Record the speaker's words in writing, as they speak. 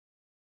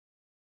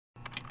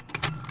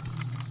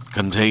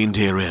Contained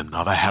herein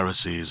are the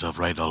heresies of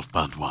Radolf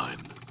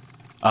Burntwine,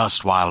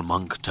 erstwhile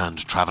monk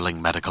turned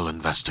traveling medical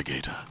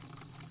investigator.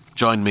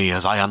 Join me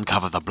as I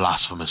uncover the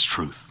blasphemous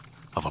truth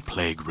of a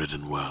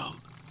plague-ridden world,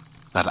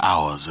 that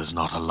ours is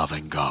not a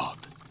loving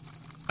God,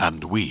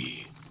 and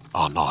we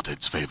are not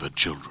its favored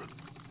children.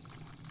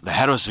 The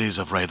heresies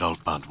of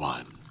Radolf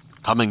Burntwine,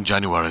 coming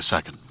January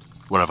 2nd,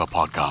 wherever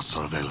podcasts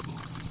are available.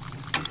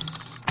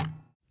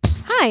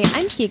 Hi,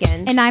 I'm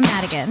Keegan. And I'm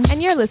Madigan. And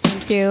you're listening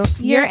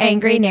to Your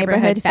Angry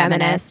Neighborhood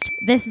Feminist.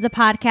 This is a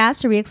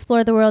podcast where we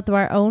explore the world through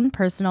our own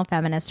personal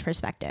feminist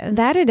perspectives.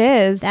 That it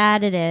is.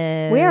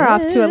 We are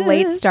off to a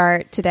late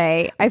start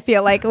today. I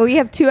feel like we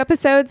have 2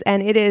 episodes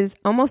and it is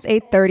almost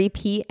 8:30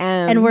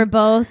 p.m. And we're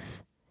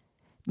both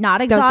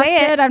not exhausted. Don't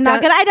say it. I'm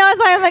not going to. I know.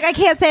 I'm like, I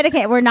can't say it. I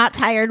can't. We're not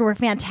tired. We're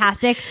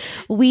fantastic.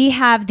 We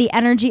have the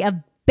energy of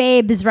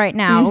babes right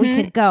now. We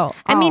could go.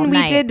 I mean,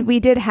 night. we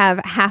did have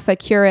half a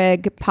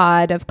Keurig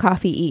pod of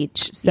coffee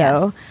each. So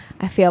Yes.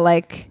 I feel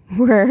like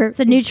It's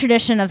a new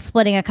tradition of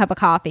splitting a cup of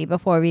coffee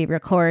before we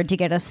record to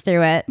get us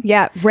through it.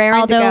 Yeah, raring to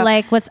Although,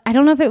 go. I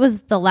don't know if it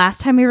was the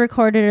last time we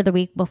recorded or the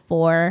week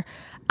before,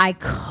 I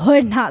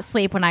could not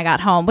sleep when I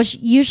got home, which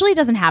usually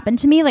doesn't happen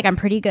to me. Like, I'm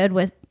pretty good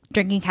with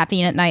drinking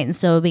caffeine at night and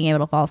still being able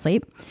to fall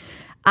asleep.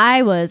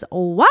 I was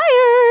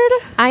wired.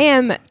 I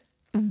am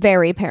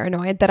very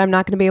paranoid that I'm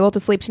not going to be able to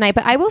sleep tonight,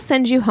 but I will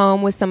send you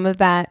home with some of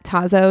that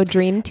Tazo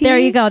Dream Tea. There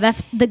you go.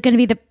 That's going to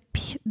be the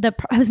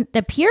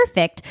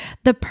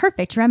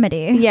perfect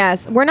remedy.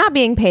 Yes, we're not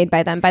being paid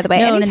by them, by the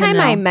way. No, Anytime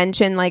no. I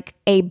mention like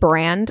a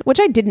brand, which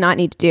I did not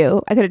need to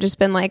do, I could have just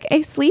been like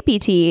a sleepy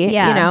tea,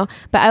 you know,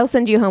 but I'll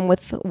send you home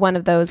with one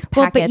of those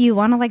packets. Well, but you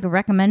want to like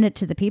recommend it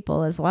to the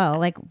people as well.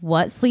 Like,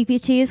 what sleepy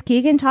tea is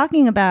Keegan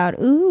talking about?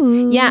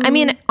 Ooh. Yeah, I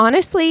mean,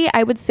 honestly,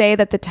 I would say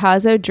that the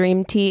Tazo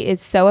Dream Tea is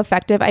so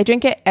effective. I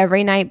drink it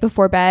every night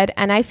before bed,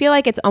 and I feel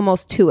like it's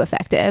almost too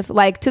effective,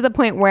 like to the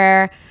point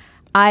where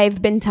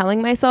I've been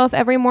telling myself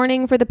every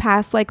morning for the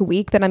past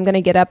week that I'm going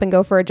to get up and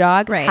go for a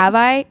jog. Right. Have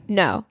I?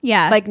 No.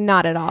 Yeah.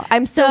 Not at all.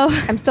 I'm still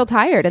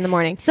tired in the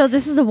morning. So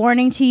this is a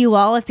warning to you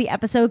all. If the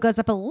episode goes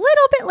up a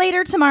little bit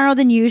later tomorrow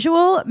than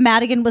usual,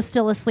 Madigan was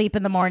still asleep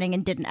in the morning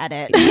and didn't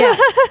edit. Yeah,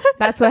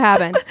 that's what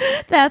happened.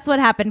 That's what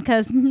happened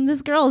because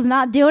this girl is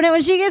not doing it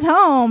when she gets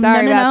home.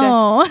 Sorry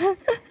no.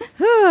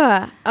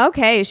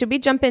 Okay, should we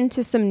jump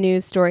into some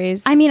news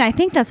stories? I mean, I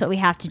think that's what we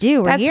have to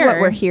do. That's what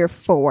we're here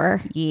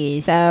for.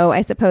 Yes. So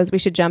I suppose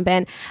we should jump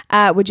in.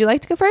 Would you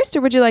like to go first,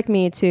 or would you like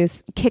me to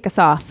kick us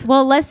off?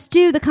 Well, let's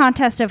do the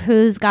contest of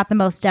who's got the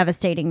most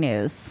devastating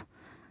news.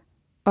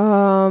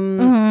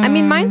 I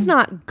mean, mine's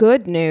not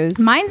good news.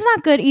 Mine's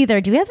not good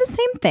either. Do we have the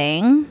same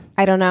thing?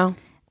 I don't know.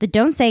 The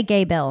Don't Say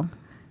Gay bill.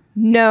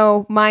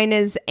 No, mine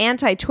is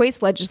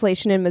anti-choice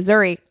legislation in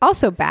Missouri.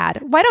 Also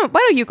bad. Why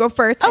don't you go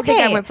first? Okay. I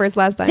think I went first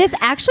last time. This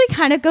actually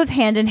kind of goes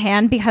hand in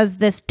hand because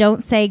this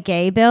Don't Say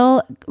Gay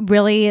bill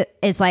really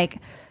is like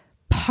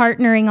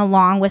partnering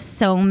along with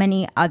so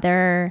many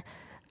other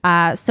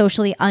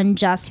socially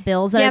unjust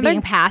bills that are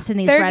being passed in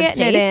these red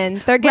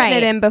states. They're getting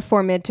it in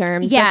before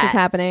midterms. Yeah, That's what's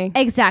happening.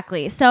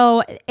 Exactly.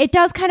 So it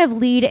does kind of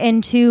lead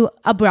into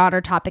a broader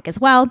topic as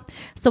well.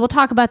 So we'll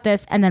talk about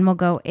this and then we'll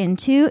go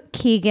into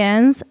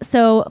Keegan's.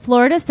 So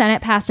Florida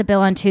Senate passed a bill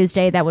on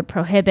Tuesday that would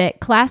prohibit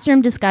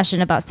classroom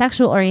discussion about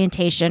sexual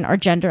orientation or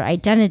gender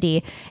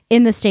identity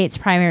in the state's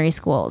primary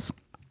schools.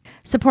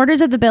 Supporters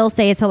of the bill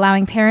say it's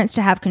allowing parents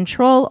to have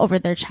control over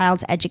their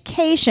child's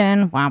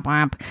education, womp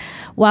womp,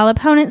 while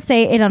opponents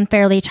say it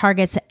unfairly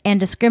targets and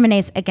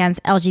discriminates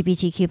against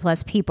LGBTQ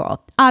plus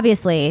people.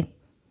 Obviously,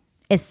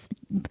 it's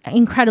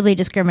incredibly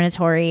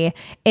discriminatory.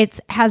 It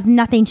has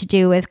nothing to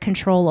do with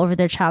control over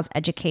their child's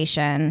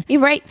education. You're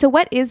right. So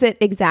what is it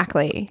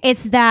exactly?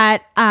 It's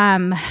that,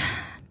 I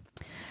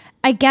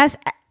guess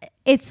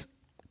it's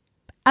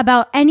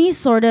about any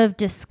sort of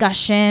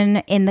discussion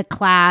in the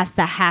class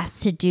that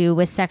has to do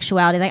with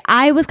sexuality. Like,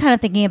 I was kind of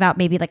thinking about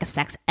maybe like a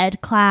sex ed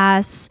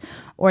class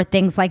or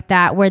things like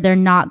that, where they're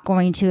not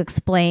going to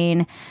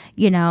explain,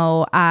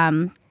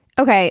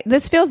 Okay,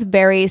 this feels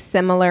very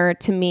similar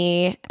to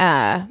me.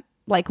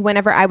 Like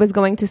whenever I was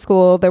going to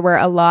school, there were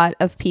a lot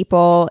of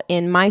people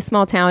in my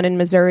small town in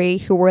Missouri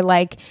who were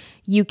like,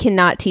 you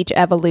cannot teach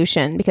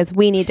evolution because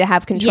we need to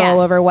have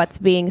control over what's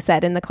being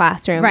said in the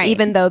classroom. Right.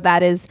 Even though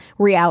that is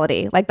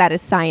reality, like that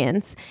is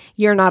science.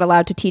 You're not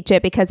allowed to teach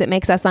it because it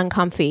makes us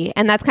uncomfy.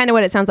 And that's kind of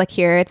what it sounds like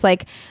here. It's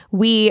like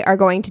we are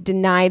going to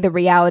deny the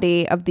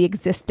reality of the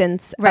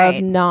existence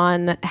of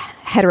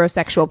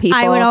non-heterosexual people.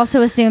 I would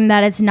also assume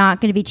that it's not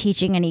going to be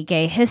teaching any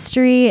gay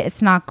history.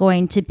 It's not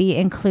going to be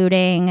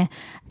including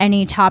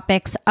any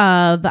topics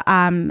of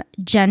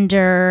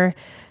gender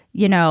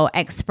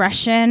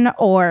expression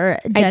or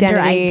gender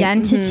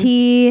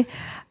identity.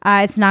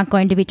 It's not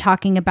going to be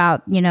talking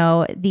about,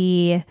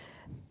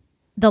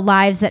 the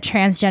lives that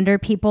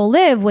transgender people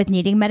live with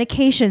needing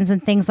medications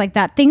and things like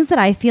that. Things that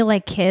I feel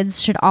like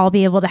kids should all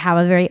be able to have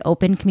a very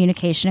open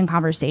communication and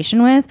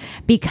conversation with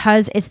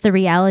because it's the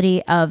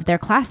reality of their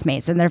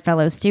classmates and their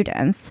fellow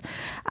students.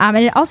 And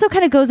it also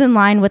kind of goes in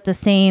line with the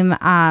same,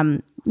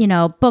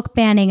 book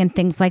banning and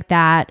things like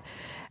that.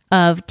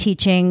 of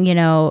teaching,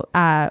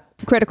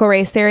 Critical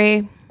race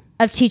theory.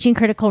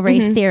 critical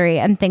race theory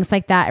and things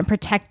like that, and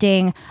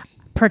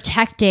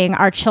protecting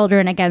our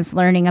children against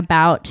learning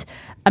about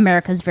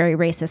America's very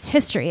racist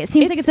history. It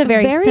seems like it's a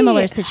very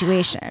similar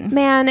situation.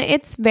 Man,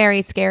 it's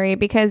very scary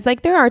because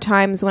like there are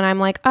times when I'm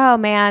like, oh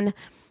man,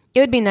 it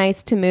would be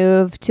nice to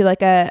move to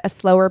like a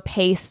slower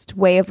paced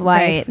way of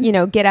life,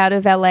 Right. Get out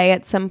of LA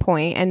at some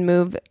point and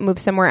move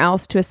somewhere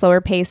else to a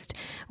slower paced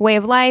way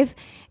of life.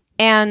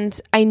 And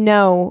I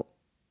know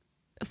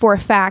for a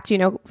fact,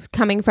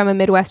 coming from a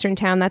Midwestern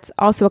town that's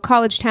also a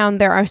college town,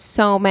 there are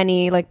so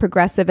many like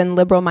progressive and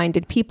liberal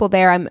minded people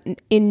there. I'm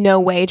in no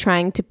way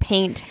trying to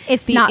paint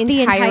It's the not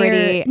the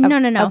entirety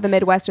entire- of the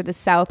Midwest or the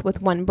South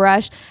with one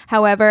brush.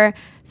 However,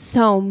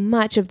 so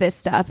much of this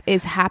stuff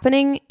is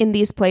happening in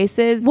these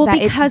places that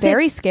it's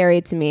very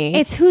scary to me.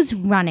 It's who's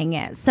running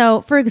it.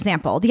 So, for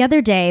example, the other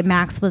day,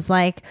 Max was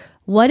like,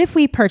 what if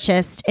we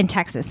purchased in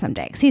Texas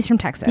someday? Because he's from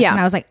Texas. Yeah. And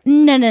I was like,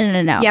 no.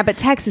 Yeah, but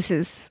Texas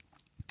is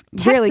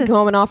really Texas-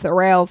 going off the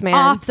rails, man.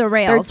 Off the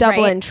rails, They're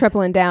doubling, right?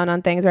 tripling down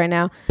on things right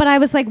now. But I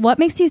was like, what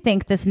makes you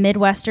think this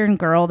Midwestern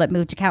girl that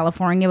moved to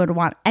California would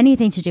want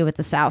anything to do with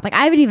the South? Like,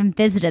 I haven't even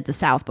visited the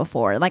South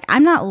before. Like,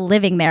 I'm not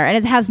living there. And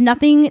it has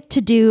nothing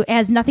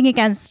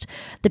against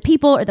the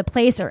people or the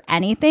place or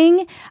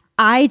anything.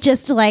 I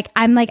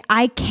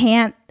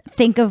can't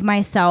think of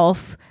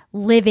myself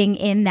living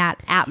in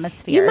that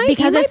atmosphere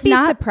because you might it's be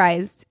not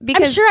surprised I'm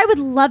because sure I would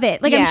love it.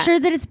 Like, Yeah. I'm sure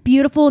that it's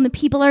beautiful and the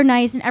people are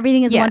nice and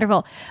everything is Yeah.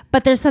 wonderful.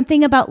 But there's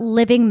something about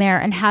living there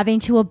and having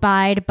to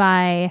abide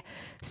by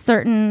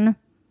certain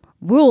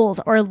rules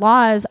or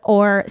laws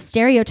or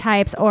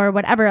stereotypes or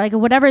whatever, like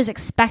whatever is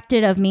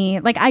expected of me.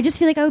 Like, I just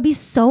feel like I would be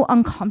so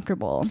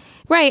uncomfortable.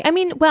 Right. I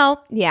mean,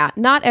 well, yeah,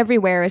 not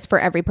everywhere is for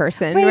every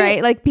person,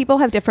 right? Like people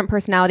have different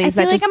personalities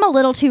I feel that like I'm a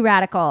little too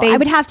radical. I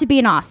would have to be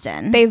in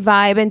Austin. they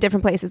vibe in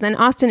different places. And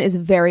Austin is a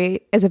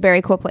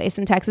very cool place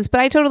in Texas,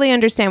 but I totally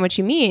understand what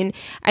you mean.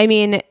 I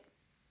mean,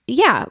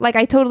 yeah, like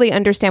I totally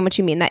understand what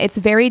you mean, that it's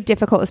very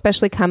difficult,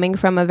 especially coming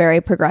from a very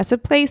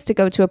progressive place, to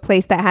go to a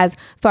place that has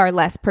far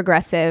less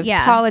progressive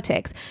Yeah.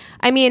 politics.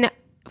 I mean,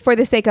 for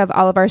the sake of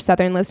all of our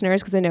Southern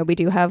listeners, because I know we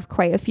do have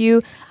quite a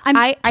few, I'm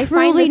I find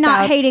truly the not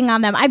South- hating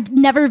on them. I've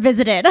never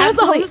visited. That's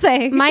all I'm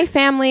saying. My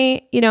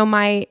family,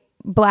 my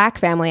Black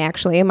family,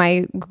 actually,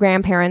 my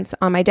grandparents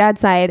on my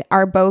dad's side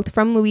are both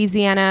from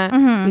Louisiana.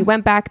 Mm-hmm. We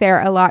went back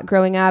there a lot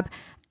growing up.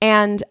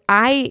 And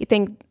I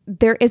think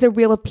there is a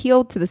real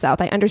appeal to the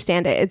South. I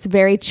understand it. It's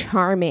very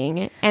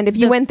charming. And if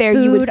you went there,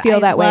 you would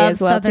feel that way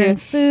as well, Southern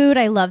too. food.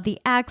 I love the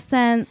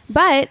accents.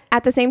 But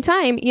at the same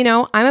time,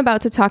 I'm about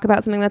to talk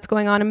about something that's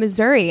going on in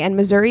Missouri, and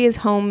Missouri is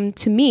home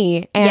to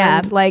me.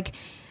 And like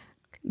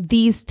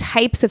these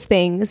types of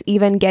things,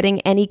 even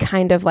getting any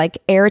kind of like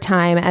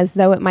airtime as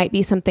though it might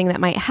be something that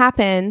might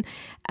happen,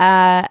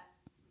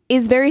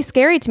 is very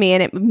scary to me.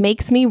 And it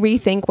makes me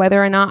rethink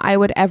whether or not I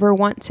would ever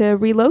want to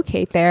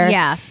relocate there.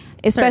 Yeah,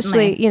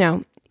 Especially,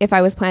 certainly. if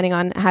I was planning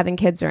on having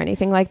kids or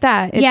anything like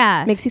that.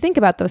 It makes you think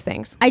about those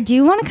things. I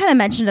do want to kind of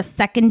mention a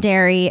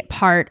secondary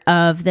part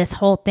of this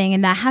whole thing,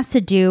 and that has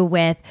to do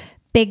with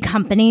big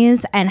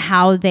companies and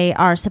how they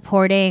are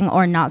supporting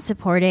or not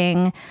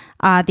supporting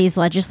these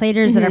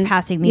legislators that are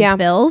passing these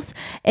bills.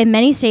 In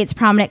many states,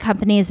 prominent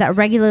companies that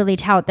regularly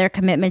tout their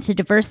commitment to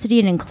diversity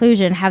and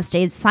inclusion have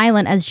stayed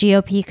silent as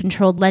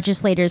GOP-controlled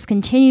legislators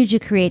continue to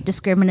create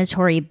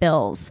discriminatory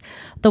bills.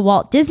 The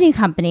Walt Disney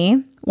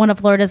Company, one of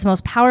Florida's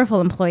most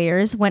powerful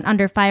employers, went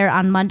under fire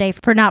on Monday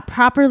for not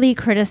properly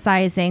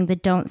criticizing the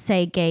Don't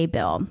Say Gay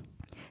bill.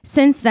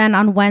 Since then,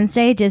 on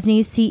Wednesday,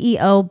 Disney's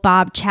CEO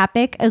Bob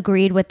Chapek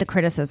agreed with the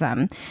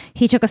criticism.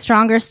 He took a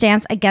stronger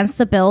stance against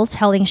the bill,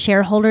 telling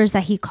shareholders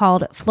that he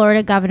called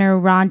Florida Governor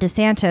Ron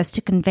DeSantis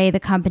to convey the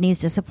company's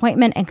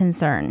disappointment and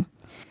concern.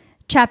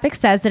 Chapek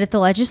says that if the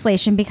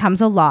legislation becomes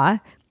a law,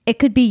 it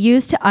could be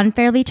used to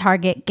unfairly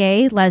target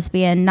gay,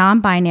 lesbian,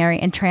 non-binary,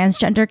 and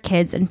transgender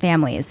kids and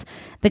families.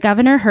 The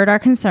governor heard our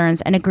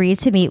concerns and agreed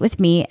to meet with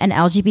me and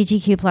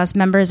LGBTQ+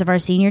 members of our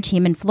senior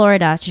team in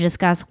Florida to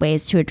discuss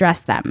ways to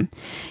address them.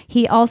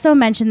 He also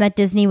mentioned that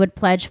Disney would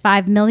pledge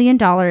 $5 million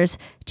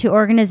to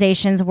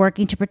organizations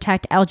working to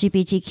protect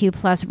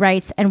LGBTQ+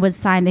 rights and would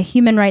sign the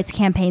Human Rights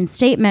Campaign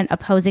statement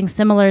opposing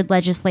similar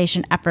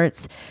legislation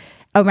efforts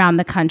around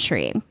the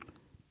country.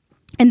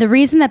 And the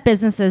reason that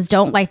businesses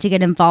don't like to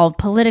get involved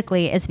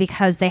politically is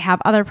because they have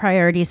other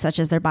priorities, such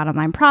as their bottom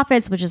line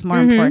profits, which is more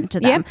important to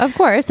them. Yep, of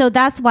course. So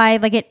that's why,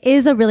 like, it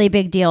is a really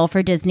big deal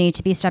for Disney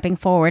to be stepping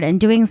forward and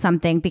doing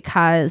something,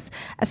 because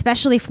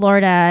especially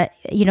Florida,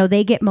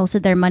 they get most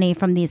of their money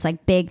from these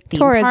like big theme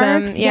Tourism,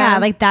 parks. yeah.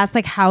 Like that's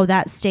like how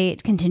that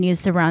state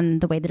continues to run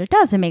the way that it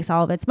does. It makes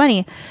all of its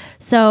money.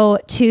 So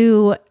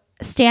to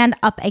stand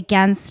up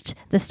against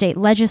the state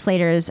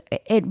legislators,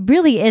 it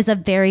really is a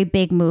very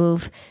big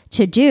move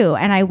to do.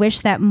 And I wish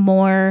that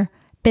more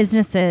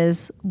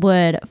businesses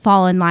would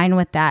fall in line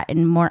with that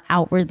and more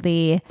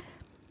outwardly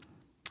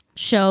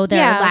show their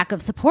Yeah. lack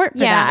of support for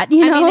that.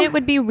 You know? I mean, it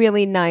would be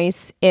really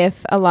nice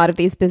if a lot of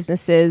these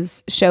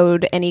businesses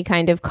showed any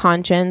kind of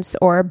conscience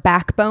or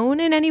backbone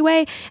in any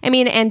way. I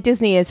mean, and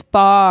Disney is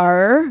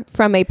far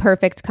from a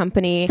perfect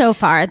company. so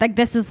far, like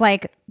this is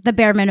like the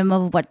bare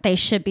minimum of what they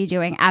should be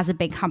doing as a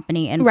big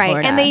company in right.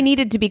 Florida. And they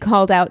needed to be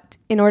called out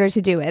in order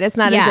to do it. It's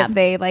not Yeah. as if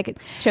they like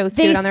chose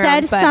to do They it on their said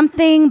own. But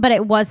something, but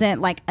it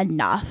wasn't like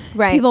enough.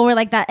 Right. People were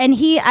like that. And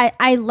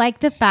I like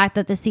the fact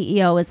that the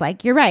CEO was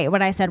like, you're right.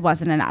 What I said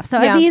wasn't enough.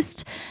 So Yeah. at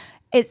least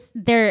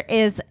there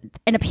is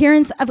an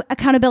appearance of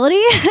accountability,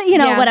 you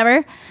know, Yeah.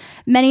 whatever.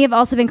 Many have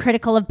also been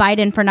critical of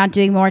Biden for not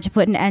doing more to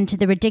put an end to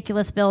the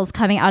ridiculous bills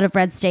coming out of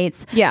red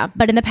states. Yeah.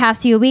 But in the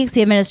past few weeks,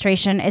 the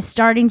administration is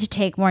starting to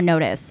take more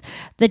notice.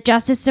 The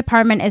Justice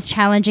Department is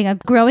challenging a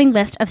growing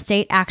list of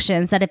state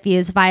actions that it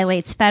views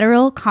violates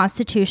federal,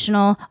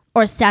 constitutional,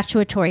 or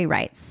statutory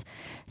rights.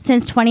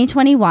 Since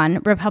 2021,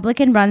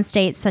 Republican-run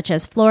states such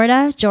as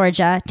Florida,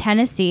 Georgia,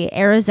 Tennessee,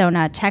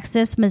 Arizona,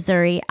 Texas,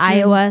 Missouri,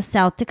 Iowa,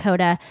 South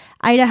Dakota,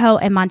 Idaho,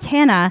 and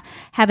Montana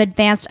have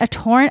advanced a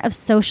torrent of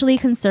socially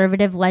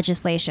conservative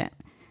legislation.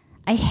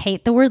 I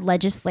hate the word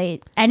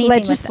legislate. Anything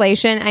with that.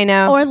 legislation, I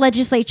know. Or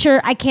legislature.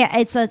 I can't.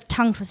 It's a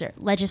tongue twister.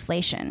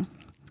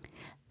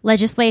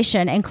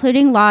 Legislation,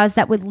 including laws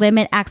that would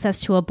limit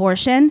access to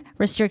abortion,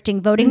 restricting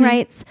voting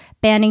rights,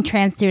 banning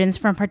trans students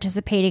from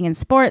participating in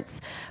sports,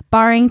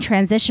 barring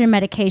transition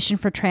medication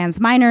for trans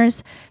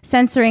minors,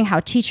 censoring how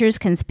teachers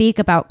can speak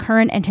about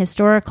current and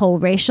historical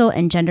racial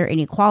and gender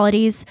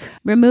inequalities,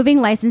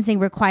 removing licensing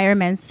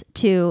requirements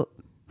to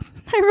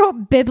I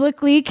wrote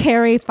biblically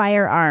carry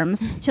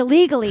firearms to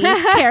legally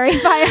carry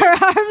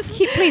firearms.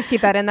 Please keep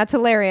that in. That's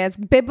hilarious.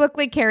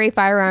 Biblically carry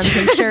firearms,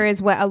 I'm sure,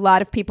 is what a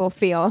lot of people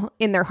feel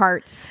in their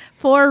hearts.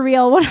 For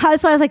real.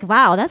 So I was like,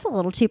 wow, that's a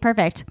little too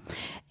perfect.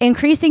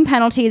 Increasing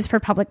penalties for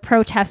public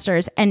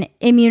protesters and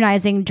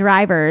immunizing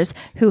drivers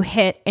who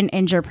hit and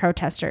injure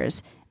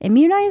protesters.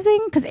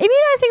 Immunizing? Because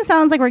immunizing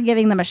sounds like we're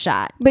giving them a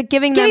shot. But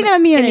giving them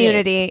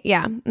immunity.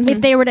 Yeah. Mhm.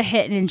 If they were to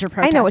hit and injure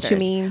protesters. I know what you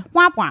mean.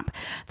 Womp womp.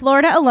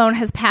 Florida alone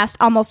has passed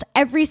almost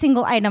every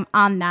single item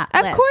on that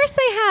list. Of course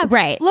they have.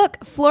 Right.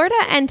 Look, Florida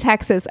and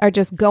Texas are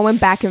just going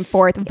back and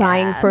forth,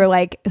 vying for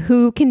like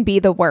who can be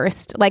the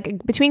worst.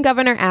 Like between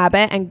Governor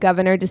Abbott and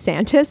Governor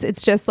DeSantis,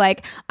 it's just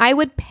like I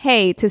would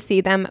pay to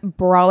see them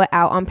brawl it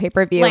out on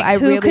pay-per-view. Like, I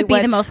who really could be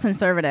would. the most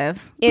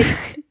conservative?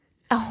 It's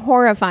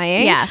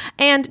horrifying. Yeah.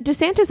 And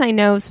DeSantis, I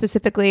know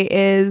specifically,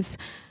 is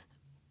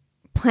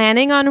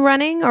planning on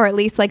running, or at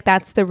least like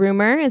that's the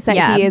rumor, is that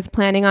Yeah. he is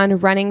planning on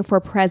running for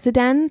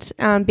president,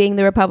 being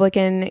the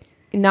Republican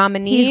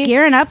nominee. He's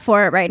gearing up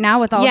for it right now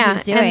with all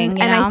he's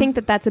doing. and I think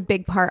that that's a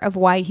big part of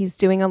why he's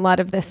doing a lot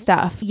of this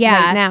stuff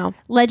right now.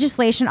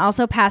 Legislation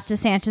also passed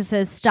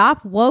DeSantis'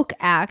 Stop Woke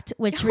Act,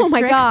 which Oh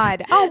my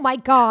god! Oh my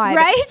god!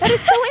 Right? That is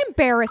so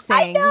embarrassing.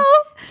 I know.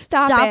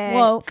 Stop it.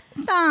 Woke.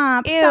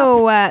 Stop.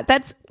 Ew.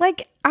 That's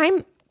like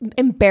I'm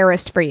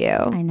embarrassed for you.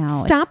 I know.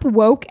 Stop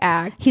Woke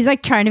Act. He's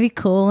like trying to be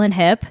cool and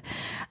hip,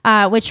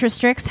 which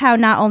restricts how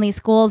not only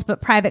schools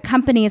but private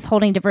companies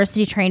holding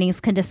diversity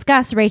trainings can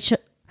discuss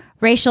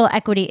racial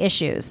equity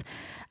issues.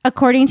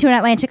 According to an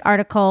Atlantic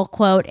article,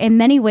 quote, in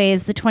many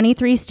ways, the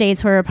 23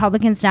 states where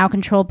Republicans now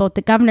control both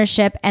the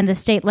governorship and the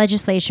state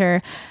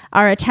legislature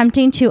are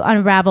attempting to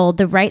unravel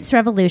the rights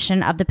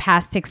revolution of the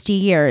past 60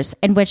 years,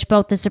 in which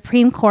both the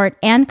Supreme Court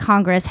and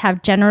Congress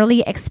have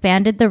generally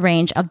expanded the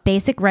range of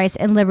basic rights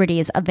and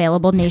liberties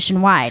available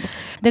nationwide.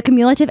 The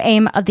cumulative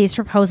aim of these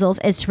proposals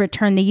is to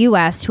return the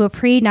U.S. to a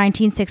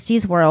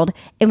pre-1960s world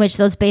in which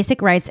those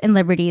basic rights and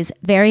liberties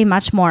vary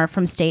much more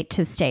from state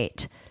to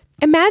state.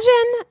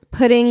 Imagine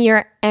putting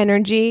your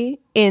energy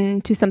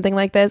into something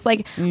like this.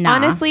 Like,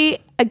 honestly,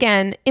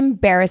 again,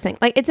 embarrassing.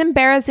 Like, it's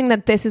embarrassing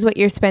that this is what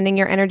you're spending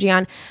your energy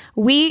on.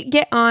 We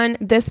get on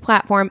this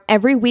platform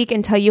every week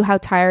and tell you how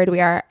tired we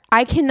are.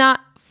 I cannot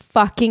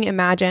fucking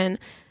imagine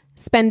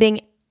spending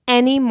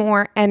any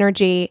more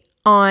energy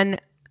on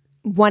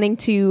wanting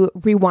to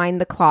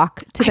rewind the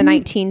clock to the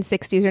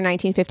 1960s or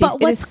 1950s.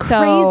 But what's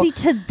crazy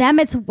to them,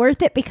 it's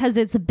worth it because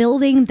it's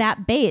building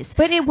that base.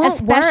 But it won't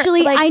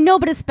especially, work. Like, I know,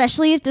 but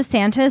especially if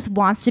DeSantis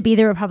wants to be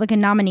the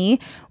Republican nominee,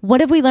 what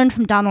have we learned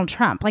from Donald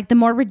Trump? Like the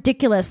more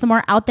ridiculous, the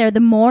more out there, the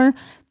more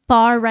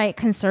far right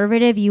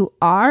conservative you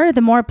are,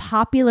 the more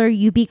popular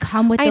you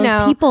become with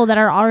those people that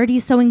are already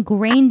so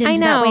ingrained into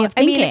that way of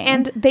thinking.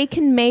 and they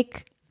can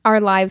make our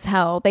lives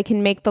hell. They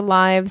can make the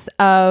lives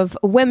of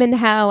women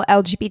hell,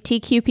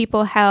 LGBTQ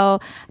people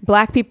hell,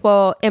 black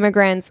people,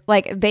 immigrants.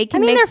 Like they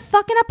can. they're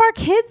fucking up our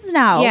kids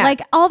now. Yeah.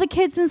 Like all the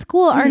kids in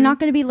school are not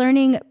going to be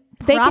learning.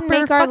 They can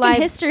make our lives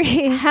history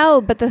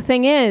hell, but the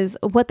thing is,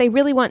 what they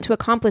really want to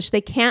accomplish, they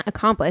can't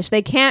accomplish.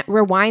 They can't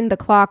rewind the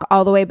clock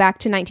all the way back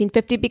to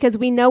 1950 because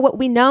we know what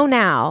we know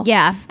now.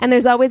 Yeah. And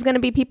there's always going to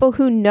be people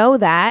who know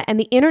that, and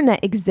the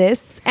internet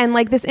exists, and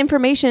like this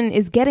information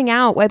is getting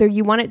out whether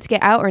you want it to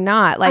get out or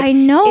not. Like I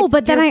know,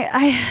 but then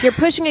you're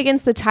pushing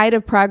against the tide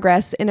of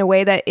progress in a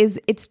way that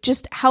it's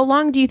just, how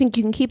long do you think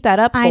you can keep that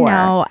up for? I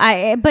know.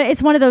 But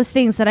it's one of those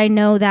things that I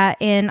know that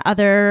in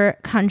other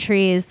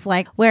countries,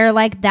 like where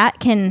like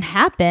that can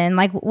happen.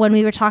 Like when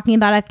we were talking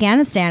about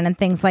Afghanistan and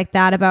things like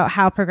that, about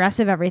how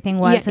progressive everything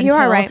was Yeah, you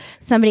are right.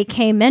 somebody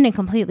came in and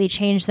completely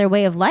changed their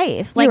way of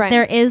life. Like You're right.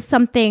 there is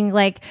something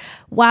like,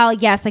 while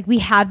yes, like we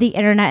have the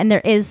internet and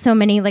there is so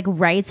many like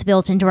rights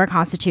built into our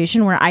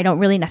Constitution where I don't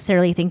really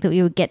necessarily think that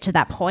we would get to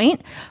that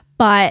point,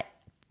 but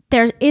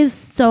there is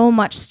so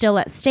much still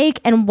at stake.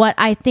 And what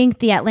I think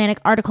the Atlantic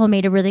article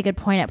made a really good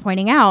point at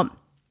pointing out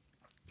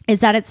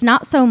is that it's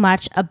not so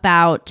much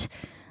about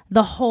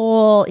the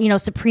whole,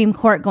 Supreme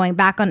Court going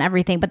back on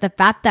everything, but the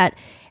fact that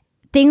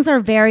things are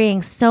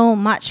varying so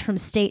much from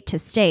state to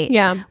state,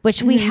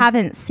 which we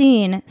haven't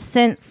seen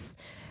since,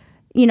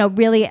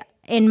 really,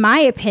 in my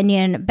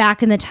opinion,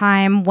 back in the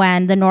time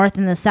when the North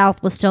and the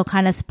South was still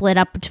kind of split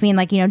up between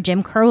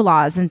Jim Crow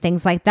laws and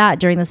things like that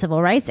during the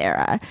Civil Rights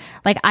era.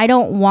 Like, I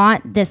don't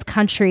want this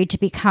country to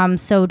become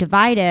so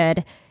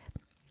divided.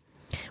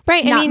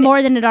 Right. Not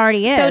more than it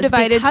already is. So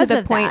divided to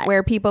the point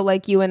where people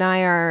like you and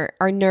I are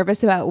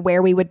nervous about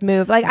where we would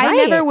move. Like, I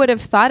never would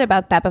have thought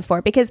about that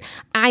before, because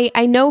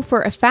I know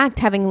for a fact,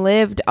 having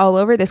lived all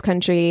over this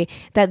country,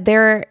 that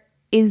there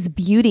is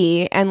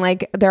beauty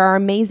and there are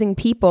amazing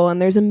people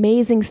and there's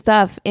amazing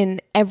stuff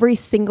in every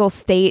single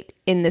state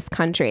in this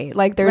country.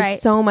 Like there's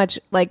so much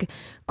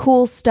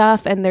cool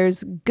stuff, and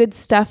there's good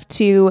stuff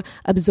to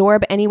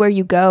absorb anywhere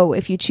you go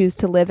if you choose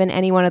to live in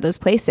any one of those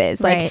places.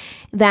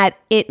 That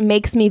it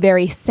makes me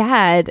very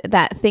sad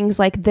that things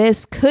like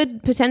this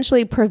could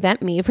potentially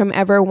prevent me from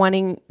ever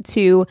wanting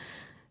to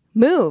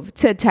move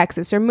to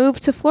Texas or move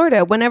to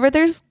Florida whenever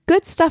there's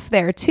good stuff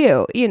there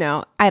too.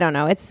 I don't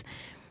know. It's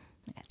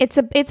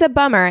a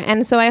bummer.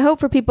 And so I hope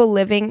for people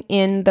living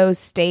in those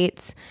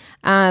states,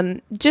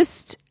 I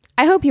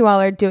hope you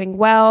all are doing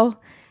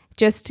well.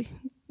 Just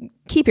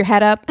keep your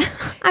head up.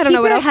 I don't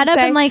know what else to say. Keep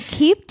your head up and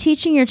keep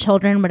teaching your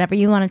children whatever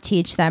you want to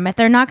teach them. If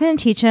they're not going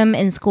to teach them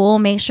in school,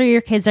 make sure your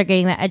kids are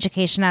getting that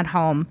education at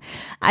home.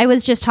 I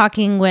was just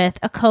talking with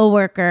a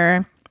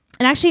coworker,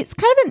 and actually it's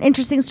kind of an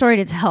interesting story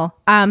to tell.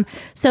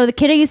 So the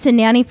kid I used to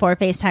nanny for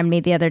FaceTimed me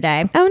the other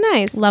day. Oh,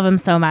 nice. Love him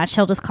so much.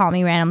 He'll just call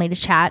me randomly to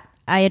chat.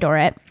 I adore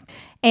it.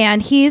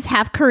 And he's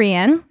half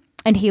Korean,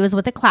 and he was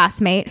with a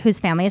classmate whose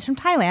family is from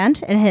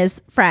Thailand, and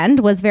his friend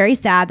was very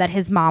sad that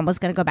his mom was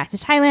going to go back to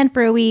Thailand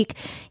for a week.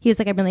 He was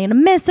like, I'm really going to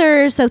miss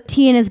her. So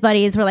T and his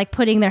buddies were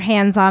putting their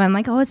hands on him,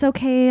 oh, it's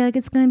okay.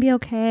 It's going to be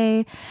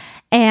okay.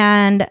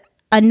 And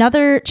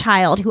another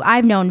child who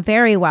I've known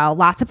very well,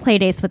 lots of play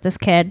dates with this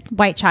kid,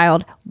 white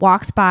child,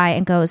 walks by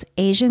and goes,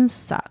 Asians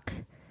suck.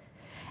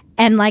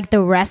 And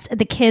the rest of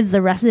the kids,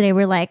 the rest of the day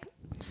were like,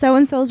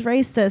 so-and-so's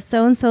racist,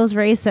 so-and-so's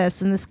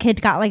racist. And this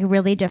kid got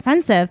really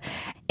defensive.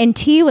 And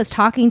T was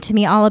talking to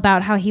me all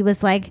about how he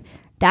was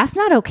that's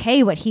not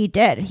okay what he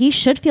did. He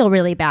should feel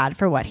really bad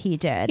for what he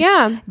did.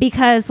 Yeah.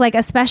 Because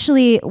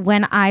especially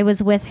when I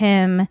was with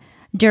him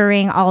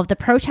during all of the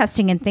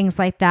protesting and things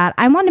like that,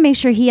 I wanted to make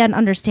sure he had an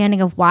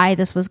understanding of why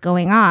this was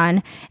going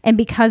on. And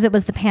because it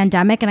was the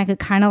pandemic and I could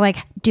kind of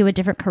do a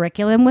different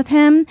curriculum with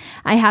him,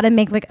 I had to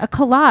make a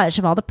collage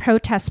of all the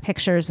protest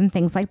pictures and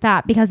things like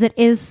that, because it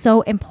is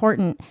so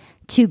important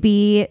to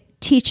be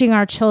teaching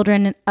our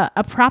children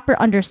a proper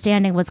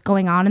understanding of what's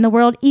going on in the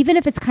world, even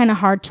if it's kind of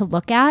hard to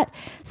look at,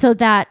 so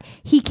that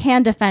he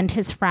can defend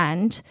his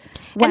friend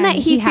and that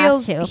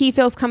he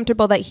feels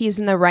comfortable that he's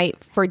in the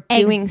right for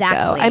doing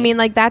so. I mean,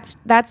 that's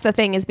the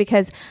thing, is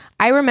because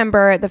I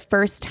remember the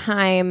first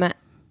time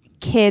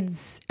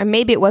kids, or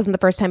maybe it wasn't the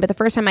first time, but the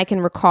first time I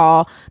can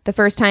recall, the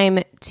first time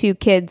two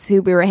kids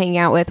who we were hanging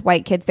out with,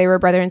 white kids, they were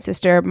brother and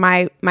sister,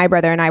 my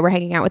brother and I were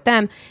hanging out with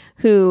them,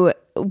 who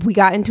we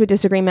got into a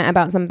disagreement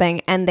about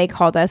something and they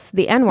called us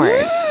the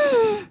N-word.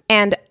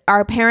 And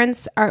our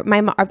parents,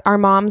 our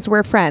moms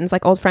were friends,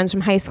 old friends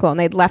from high school, and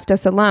they'd left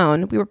us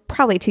alone. We were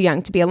probably too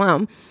young to be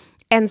alone.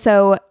 And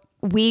so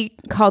we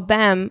called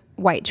them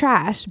white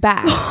trash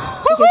back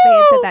because they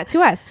had said that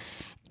to us.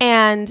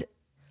 And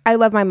I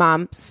love my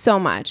mom so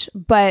much,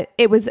 but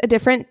it was a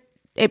different time.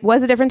 It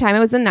was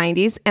the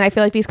 90s. And I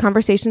feel like these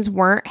conversations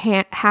weren't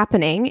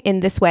happening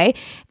in this way.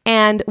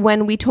 And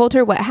when we told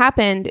her what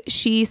happened,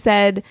 she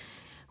said,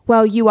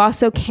 well, you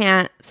also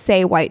can't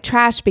say white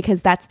trash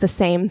because that's the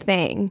same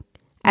thing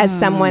as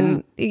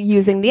someone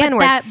using the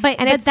N-word. But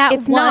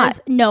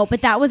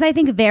that was, I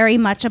think, very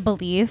much a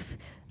belief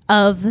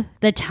of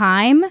the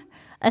time,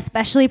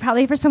 especially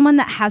probably for someone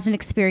that hasn't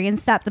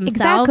experienced that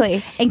themselves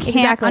and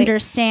can't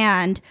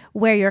understand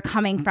where you're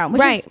coming from,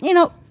 which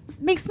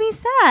is, makes me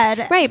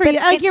sad. Right.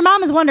 But your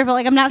mom is wonderful.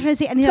 I'm not trying to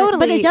say anything. Totally.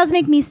 But it does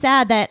make me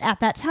sad that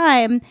at that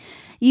time,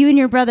 you and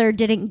your brother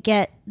didn't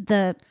get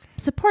the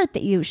support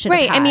that you should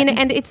have had. I mean,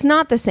 and it's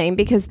not the same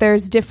because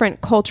there's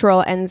different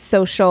cultural and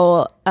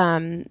social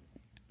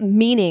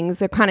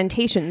meanings or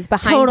connotations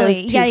behind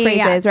those two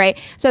phrases, right?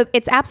 So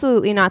it's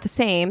absolutely not the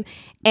same.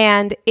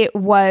 And it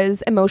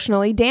was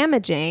emotionally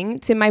damaging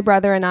to my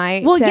brother and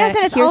I to and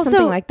it's hear also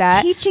something like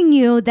that. Teaching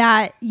you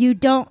that you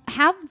don't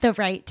have the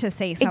right to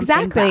say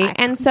something back.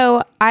 And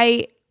so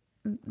I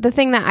the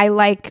thing that I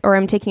like or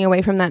I'm taking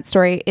away from that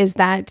story is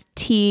that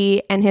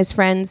T and his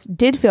friends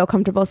did feel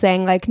comfortable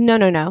saying like,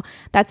 no,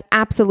 that's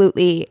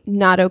absolutely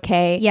not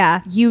okay.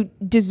 Yeah. You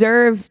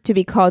deserve to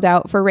be called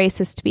out for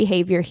racist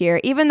behavior here,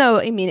 even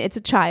though, I mean, it's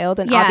a child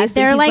and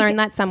obviously he's learned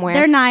that somewhere.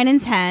 They're 9 and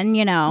 10,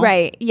 you know.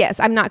 Right. Yes.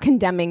 I'm not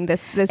condemning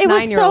this 9-year-old. It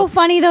was so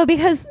funny though,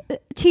 because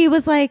T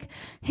was like,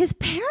 his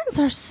parents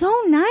are so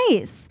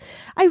nice.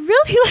 I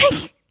really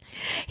like...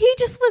 He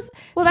just was.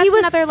 Well, that's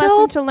another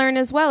lesson to learn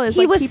as well. Is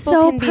like people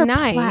so can be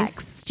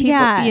nice, people,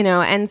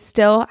 and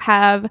still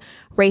have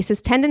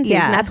racist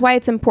tendencies, and that's why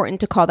it's important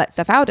to call that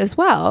stuff out as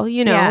well.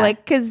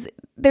 Like because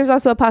there's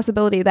also a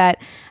possibility that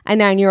a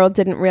 9-year-old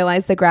didn't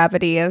realize the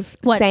gravity of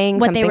saying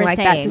something like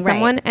that to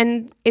someone,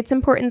 and it's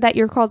important that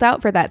you're called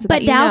out for that.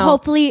 But now,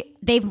 hopefully,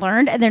 they've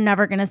learned, and they're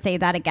never going to say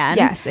that again.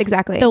 Yes,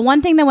 exactly. The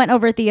one thing that went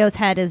over Theo's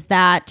head is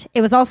that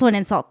it was also an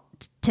insult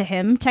to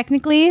him,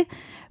 technically.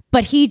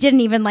 But he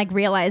didn't even like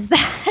realize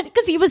that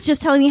because he was just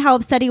telling me how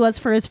upset he was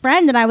for his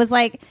friend. And I was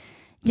like,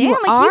 damn, he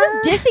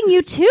was dissing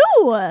you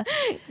too.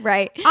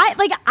 Right.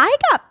 I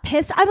got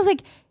pissed. I was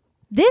like,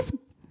 this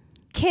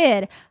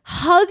kid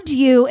hugged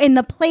you in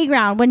the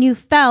playground when you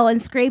fell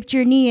and scraped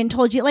your knee and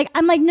told you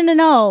I'm like,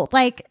 no.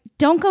 Like,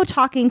 don't go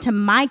talking to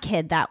my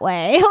kid that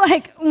way.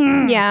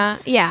 Yeah.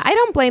 I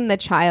don't blame the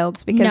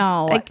child because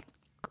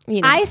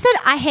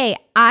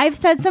I've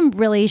said some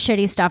really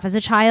shitty stuff as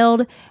a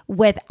child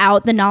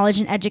without the knowledge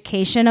and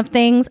education of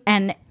things.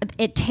 And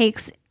it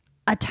takes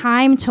a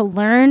time to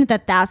learn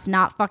that that's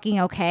not fucking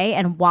okay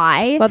and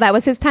why. Well, that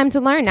was his time to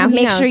learn. Now he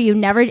knows. Make sure you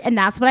never, and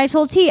that's what I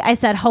told T. I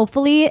said,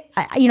 hopefully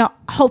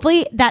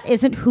that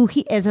isn't who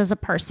he is as a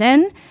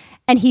person.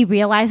 And he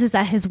realizes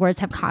that his words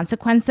have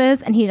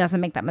consequences and he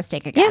doesn't make that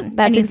mistake again. Yeah,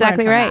 that's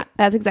exactly right.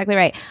 That's exactly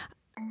right.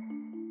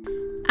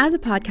 As a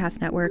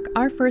podcast network,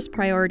 our first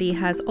priority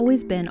has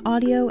always been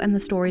audio and the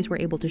stories we're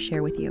able to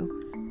share with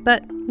you.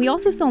 But we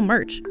also sell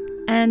merch,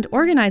 and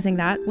organizing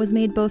that was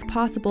made both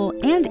possible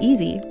and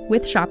easy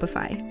with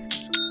Shopify.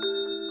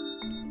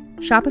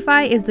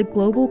 Shopify is the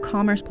global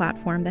commerce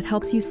platform that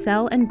helps you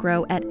sell and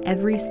grow at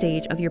every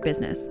stage of your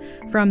business,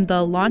 from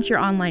the launch your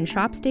online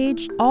shop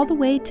stage all the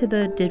way to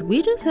the did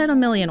we just hit 1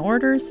 million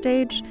orders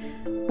stage.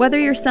 Whether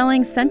you're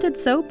selling scented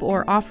soap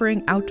or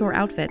offering outdoor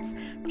outfits,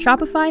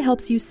 Shopify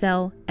helps you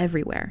sell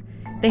everywhere.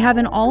 They have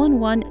an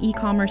all-in-one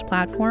e-commerce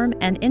platform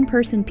and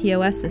in-person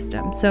POS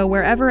system, so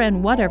wherever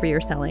and whatever you're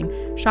selling,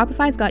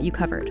 Shopify's got you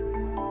covered.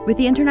 With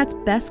the internet's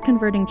best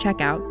converting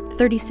checkout,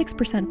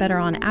 36% better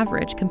on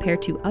average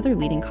compared to other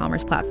leading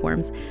commerce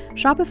platforms,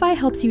 Shopify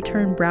helps you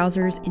turn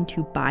browsers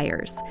into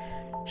buyers.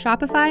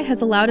 Shopify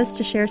has allowed us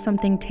to share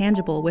something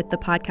tangible with the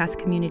podcast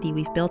community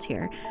we've built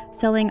here,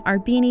 selling our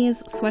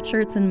beanies,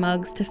 sweatshirts, and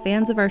mugs to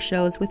fans of our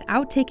shows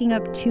without taking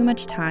up too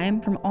much time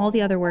from all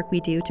the other work we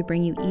do to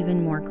bring you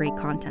even more great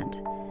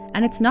content.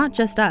 And it's not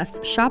just us.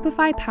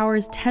 Shopify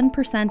powers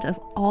 10% of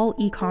all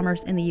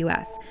e-commerce in the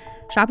US.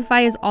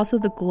 Shopify is also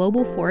the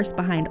global force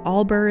behind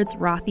Allbirds,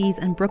 Rothy's,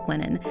 and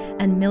Brooklinen,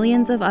 and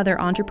millions of other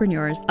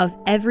entrepreneurs of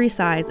every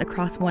size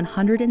across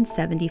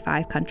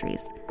 175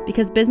 countries.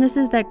 Because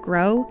businesses that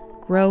grow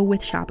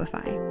with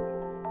Shopify.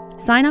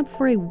 Sign up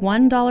for a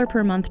 $1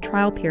 per month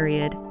trial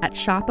period at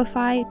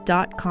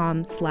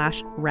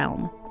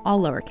shopify.com/realm,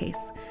 all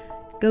lowercase.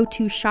 Go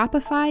to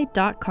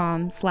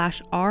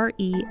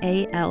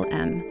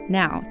shopify.com/REALM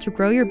now to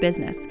grow your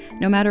business,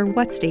 no matter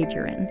what stage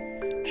you're in.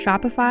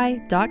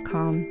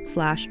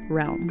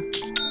 Shopify.com/realm.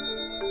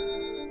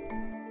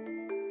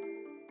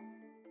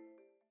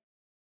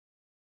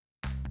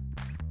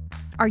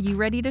 Are you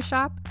ready to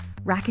shop?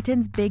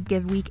 Rakuten's Big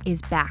Give Week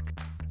is back.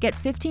 Get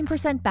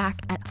 15%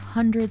 back at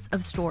hundreds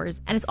of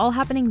stores, and it's all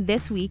happening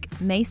this week,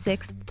 May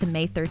 6th to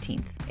May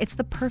 13th. It's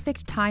the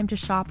perfect time to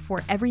shop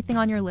for everything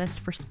on your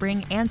list for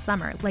spring and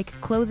summer, like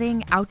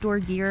clothing, outdoor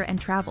gear, and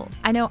travel.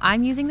 I know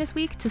I'm using this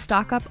week to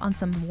stock up on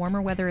some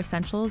warmer weather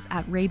essentials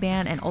at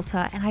Ray-Ban and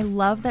Ulta, and I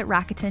love that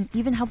Rakuten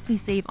even helps me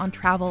save on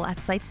travel at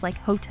sites like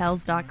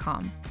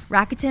Hotels.com.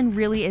 Rakuten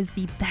really is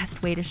the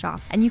best way to shop,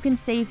 and you can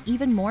save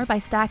even more by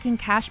stacking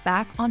cash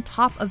back on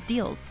top of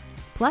deals.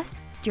 Plus,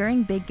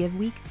 during Big Give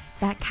Week,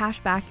 that cash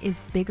back is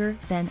bigger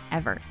than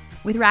ever.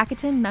 With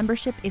Rakuten,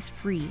 membership is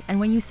free, and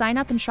when you sign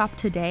up and shop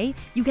today,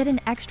 you get an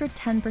extra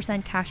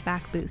 10% cash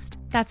back boost.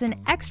 That's an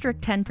extra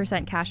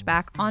 10% cash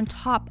back on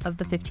top of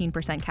the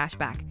 15% cash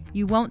back.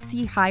 You won't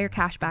see higher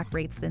cash back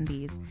rates than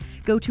these.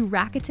 Go to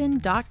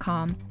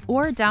Rakuten.com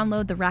or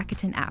download the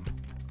Rakuten app.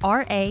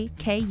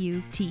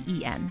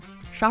 Rakuten.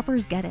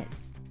 Shoppers get it.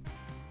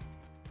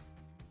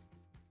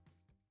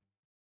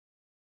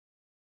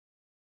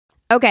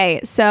 Okay,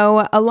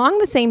 so along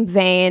the same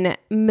vein,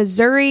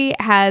 Missouri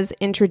has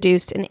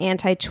introduced an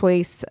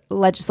anti-choice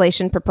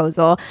legislation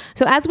proposal.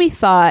 So as we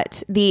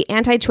thought, the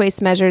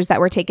anti-choice measures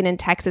that were taken in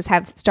Texas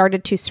have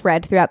started to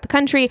spread throughout the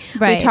country.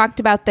 Right. We talked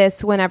about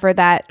this whenever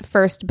that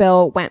first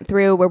bill went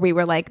through, where we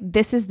were like,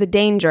 this is the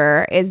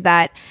danger, is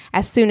that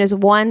as soon as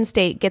one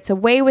state gets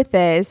away with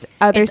this,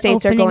 other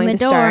states are going to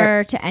start. Opening the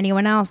door to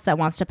anyone else that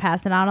wants to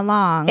pass it on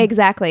along.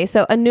 Exactly.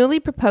 So a newly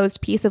proposed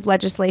piece of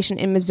legislation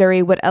in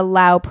Missouri would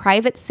allow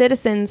private citizens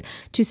citizens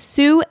to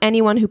sue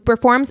anyone who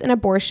performs an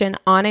abortion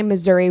on a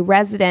Missouri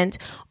resident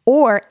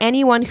or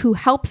anyone who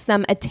helps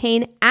them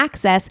attain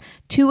access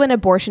to an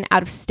abortion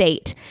out of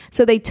state.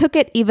 So they took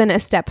it even a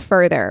step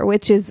further,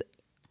 which is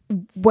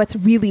what's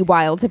really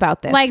wild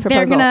about this Like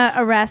proposal. they're going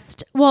to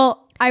arrest...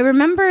 Well, I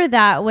remember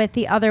that with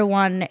the other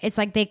one, it's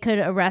like they could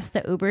arrest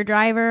the Uber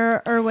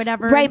driver or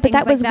whatever. Right, but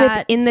that was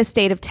that. within the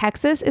state of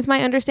Texas, is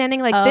my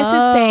understanding. Like this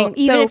is saying...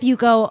 Even so, if you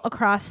go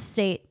across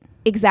state.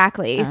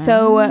 Exactly.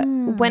 So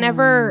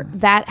whenever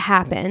that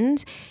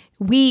happened,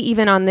 we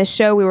even on this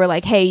show, we were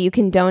like, hey, you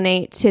can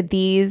donate to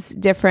these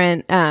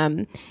different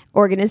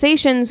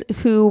organizations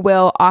who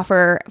will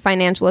offer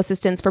financial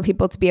assistance for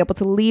people to be able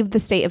to leave the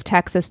state of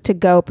Texas to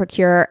go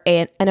procure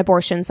an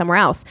abortion somewhere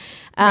else.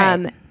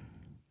 Right.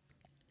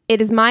 It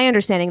is my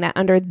understanding that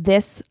under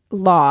this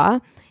law,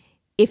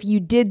 if you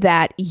did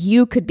that,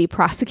 you could be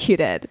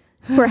prosecuted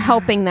for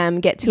helping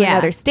them get to Yeah.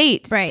 another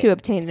state Right. to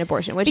obtain an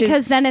abortion, which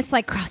Because is then it's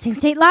like crossing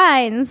state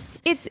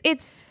lines.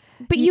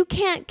 but you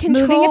can't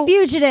control Moving a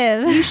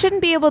fugitive. You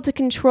shouldn't be able to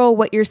control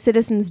what your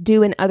citizens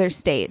do in other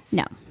states.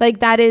 No. Like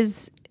that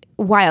is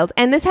wild.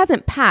 And this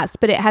hasn't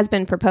passed, but it has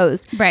been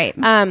proposed. Right.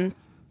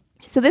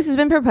 So this has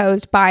been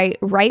proposed by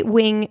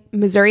right-wing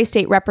Missouri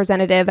State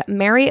Representative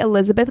Mary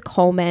Elizabeth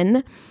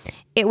Coleman.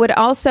 It would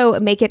also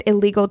make it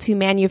illegal to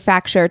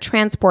manufacture,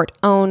 transport,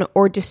 own,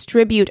 or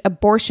distribute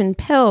abortion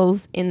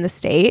pills in the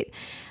state.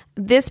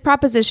 This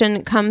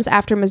proposition comes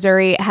after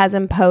Missouri has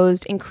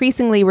imposed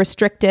increasingly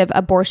restrictive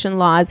abortion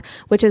laws,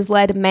 which has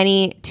led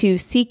many to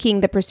seeking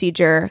the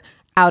procedure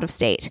out of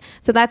state.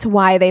 So that's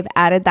why they've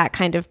added that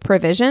kind of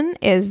provision,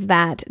 is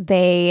that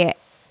they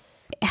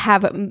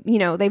have,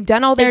 they've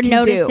done all They're they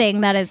can do.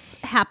 noticing that it's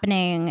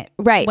happening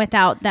Right.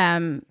 without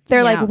them.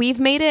 They're like, we've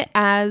made it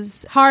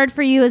as hard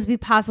for you as we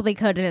possibly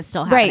could, and it's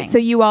still happening. right. So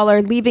you all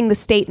are leaving the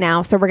state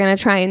now. So we're going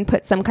to try and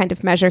put some kind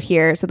of measure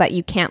here so that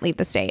you can't leave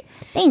the state.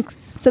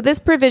 Thanks. So this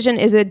provision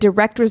is a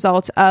direct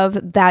result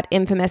of that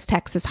infamous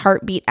Texas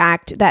Heartbeat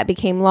Act that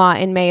became law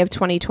in May of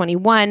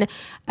 2021.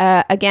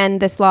 Again,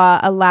 this law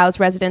allows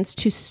residents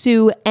to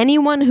sue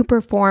anyone who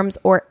performs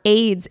or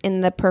aids in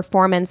the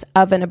performance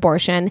of an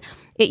abortion.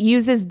 It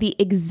uses the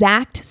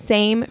exact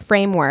same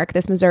framework,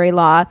 this Missouri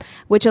law,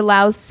 which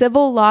allows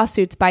civil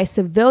lawsuits by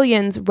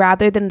civilians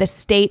rather than the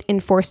state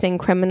enforcing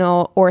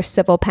criminal or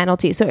civil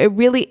penalties. So it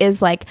really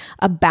is like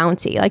a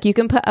bounty. Like you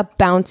can put a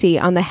bounty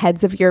on the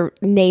heads of your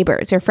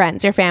neighbors, your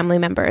friends, your family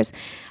members.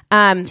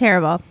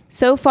 Terrible.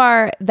 So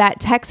far, that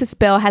Texas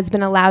bill has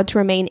been allowed to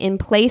remain in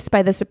place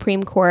by the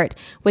Supreme Court,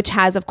 which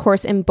has, of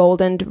course,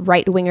 emboldened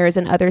right-wingers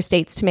in other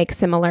states to make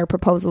similar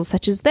proposals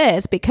such as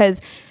this,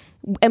 because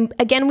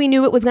again, we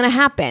knew it was going to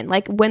happen.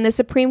 Like when the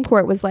Supreme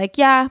Court was like,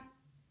 yeah,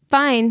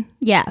 fine.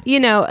 Yeah.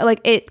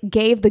 Like it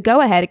gave the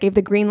go ahead, it gave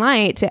the green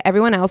light to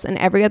everyone else in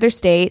every other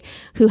state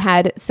who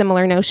had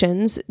similar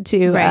notions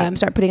to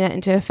start putting that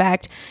into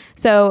effect.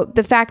 So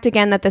the fact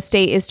again that the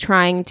state is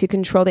trying to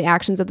control the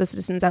actions of the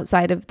citizens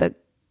outside of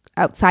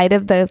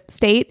the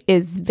state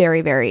is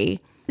very,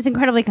 very It's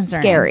incredibly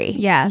concerning. scary.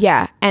 Yeah.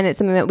 Yeah. And it's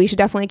something that we should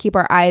definitely keep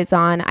our eyes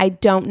on. I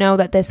don't know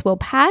that this will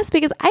pass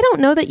because I don't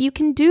know that you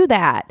can do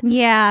that.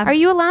 Yeah. Are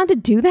you allowed to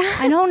do that?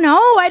 I don't know.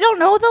 I don't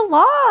know the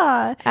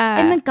law.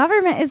 And the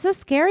government is a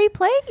scary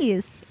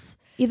place.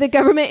 The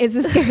government is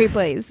a scary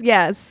place.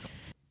 Yes.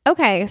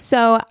 Okay,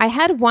 so I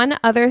had one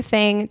other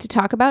thing to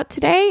talk about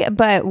today,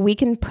 but we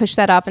can push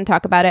that off and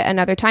talk about it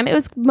another time. It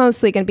was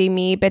mostly going to be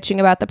me bitching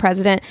about the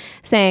president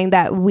saying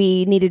that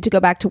we needed to go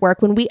back to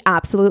work when we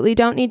absolutely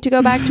don't need to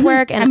go back to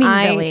work. And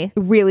I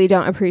really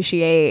don't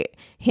appreciate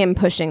him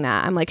pushing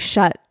that. I'm like,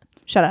 shut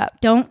up.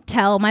 Don't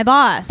tell my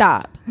boss.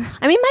 Stop.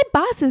 I mean, my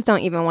bosses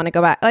don't even want to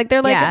go back. Like,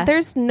 they're like,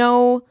 there's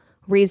no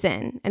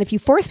reason. And if you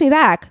force me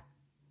back,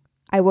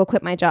 I will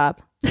quit my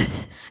job.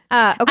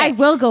 Okay. I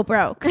will go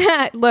broke.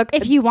 Look,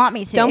 if you want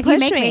me to. Don't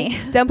push me.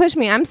 Don't push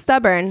me. I'm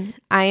stubborn.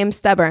 I am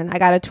stubborn. I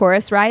got a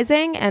Taurus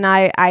rising and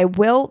I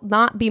will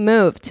not be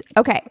moved.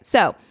 Okay.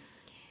 So,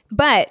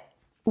 but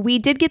we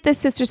did get this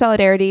Sister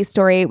Solidarity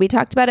story. We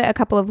talked about it a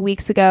couple of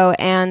weeks ago,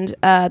 and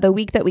the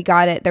week that we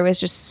got it, there was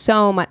just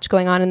so much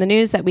going on in the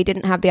news that we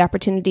didn't have the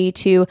opportunity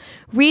to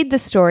read the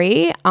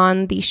story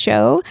on the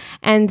show.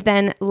 And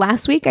then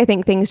last week, I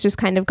think things just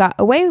kind of got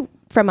away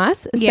from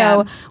us.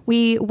 Yeah. So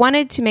we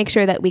wanted to make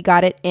sure that we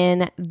got it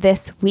in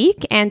this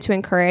week and to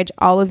encourage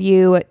all of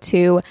you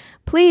to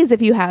please, if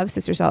you have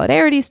Sister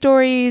Solidarity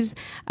stories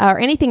or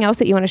anything else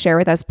that you want to share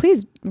with us,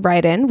 please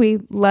write in. We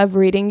love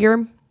reading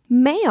your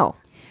mail.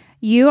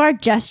 You are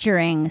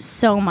gesturing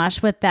so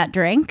much with that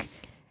drink.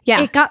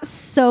 Yeah. It got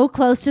so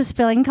close to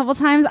spilling a couple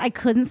times. I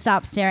couldn't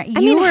stop staring.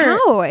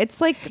 How?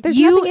 It's like there's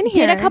nothing in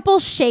here. You did a couple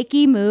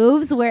shaky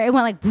moves where it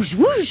went like whoosh,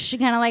 whoosh,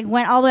 kind of like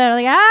went all the way out,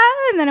 like,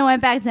 and then it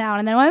went back down,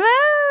 and then it went,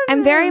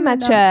 I'm very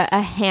much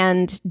a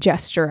hand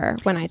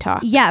gesturer when I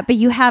talk. Yeah, but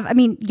you have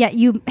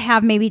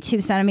maybe 2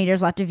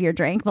 centimeters left of your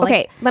drink. But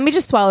okay, let me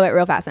just swallow it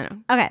real fast.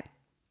 Okay.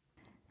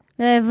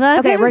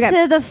 Welcome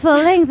to the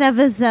full-length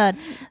episode.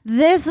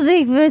 This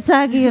week we're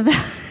talking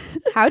about...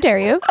 How dare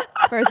you,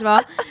 first of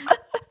all.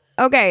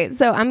 Okay,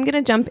 so I'm going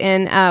to jump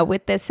in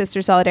with this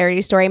sister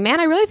solidarity story. Man,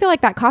 I really feel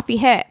like that coffee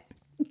hit.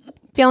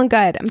 Feeling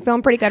good. I'm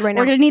feeling pretty good right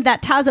now. We're going to need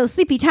that Tazo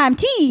sleepy time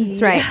tea.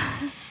 That's right.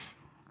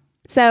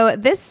 So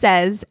this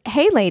says,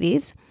 hey,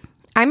 ladies.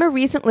 I'm a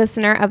recent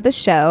listener of the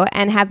show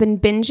and have been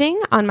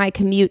binging on my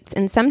commutes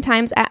and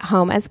sometimes at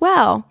home as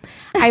well.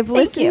 I've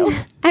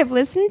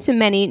listened to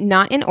many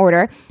not in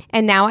order,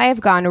 and now I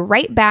have gone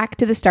right back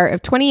to the start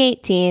of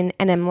 2018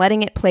 and am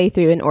letting it play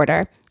through in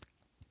order.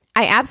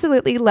 I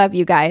absolutely love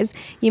you guys.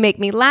 You make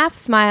me laugh,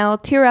 smile,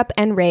 tear up,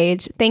 and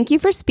rage. Thank you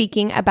for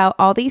speaking about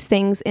all these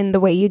things in the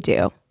way you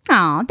do.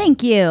 Oh,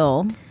 thank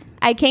you.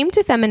 I came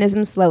to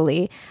feminism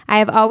slowly. I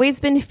have always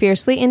been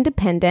fiercely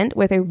independent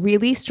with a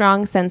really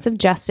strong sense of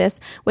justice,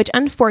 which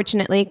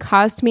unfortunately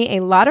caused me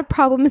a lot of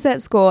problems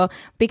at school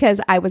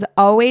because I was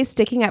always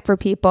sticking up for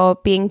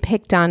people being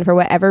picked on for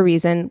whatever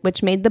reason,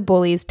 which made the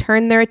bullies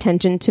turn their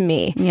attention to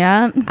me.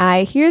 Yeah.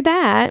 I hear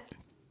that.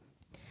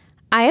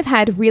 I have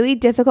had really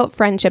difficult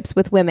friendships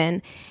with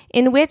women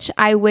in which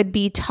I would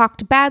be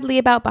talked badly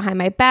about behind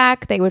my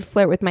back. They would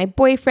flirt with my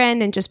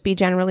boyfriend and just be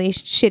generally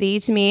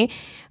shitty to me.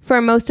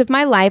 For most of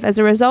my life, as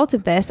a result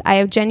of this, I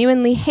have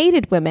genuinely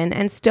hated women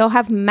and still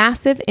have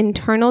massive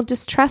internal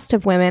distrust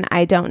of women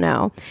I don't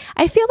know.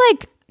 I feel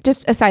like,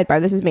 just a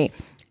sidebar, this is me.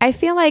 I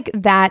feel like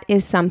that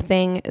is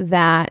something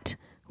that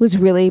was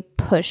really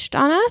pushed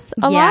on us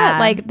a lot.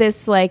 Like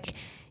this, like,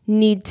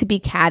 need to be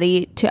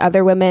catty to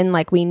other women.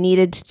 Like we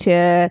needed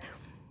to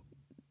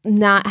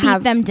not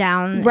have beat them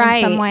down in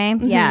some way.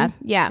 Mm-hmm. Yeah.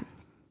 Yeah.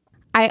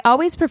 I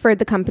always preferred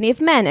the company of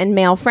men and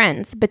male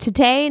friends, but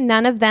today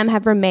none of them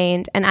have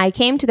remained, and I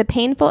came to the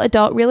painful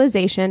adult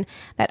realization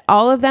that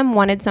all of them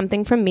wanted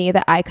something from me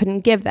that I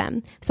couldn't give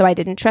them. So I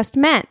didn't trust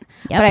men,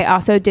 but I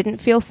also didn't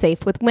feel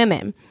safe with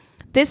women.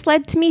 This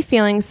led to me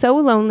feeling so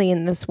lonely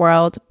in this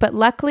world, but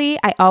luckily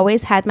I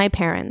always had my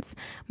parents.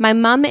 My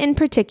mom in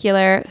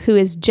particular, who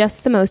is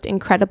just the most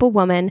incredible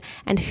woman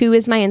and who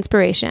is my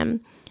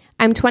inspiration.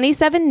 I'm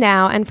 27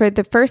 now, and for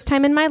the first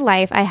time in my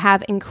life, I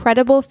have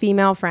incredible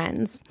female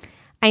friends.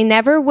 I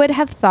never would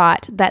have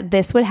thought that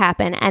this would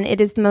happen, and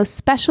it is the most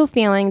special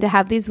feeling to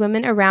have these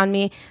women around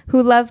me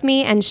who love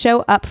me and show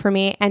up for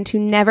me and who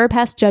never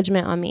pass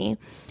judgment on me.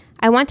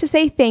 I want to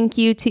say thank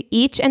you to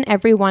each and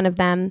every one of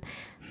them.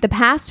 The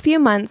past few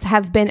months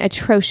have been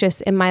atrocious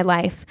in my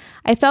life.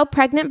 I fell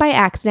pregnant by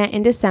accident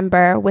in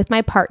December with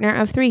my partner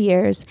of 3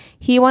 years.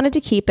 He wanted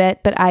to keep it,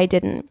 but I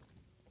didn't.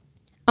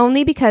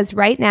 Only because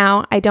right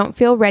now I don't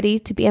feel ready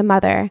to be a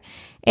mother.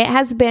 It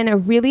has been a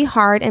really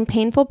hard and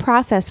painful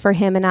process for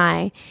him and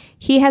I.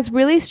 He has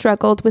really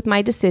struggled with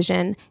my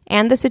decision,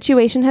 and the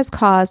situation has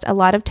caused a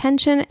lot of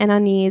tension and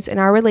unease in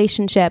our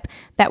relationship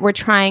that we're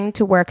trying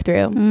to work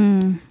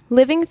through.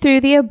 Living through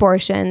the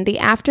abortion, the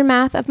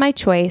aftermath of my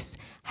choice,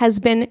 has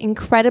been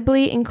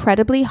incredibly,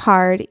 incredibly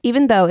hard,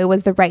 even though it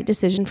was the right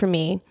decision for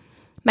me.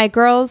 My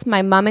girls,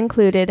 my mom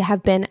included,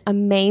 have been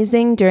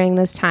amazing during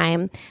this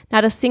time.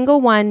 Not a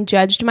single one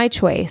judged my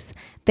choice.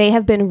 They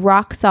have been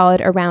rock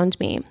solid around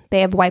me.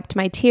 They have wiped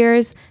my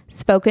tears,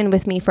 spoken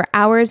with me for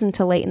hours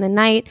until late in the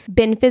night,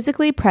 been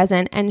physically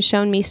present, and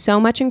shown me so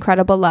much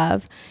incredible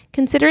love.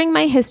 Considering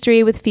my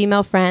history with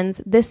female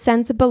friends, this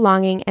sense of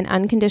belonging and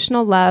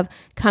unconditional love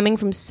coming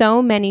from so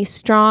many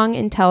strong,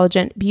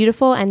 intelligent,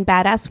 beautiful, and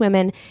badass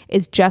women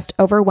is just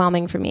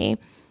overwhelming for me.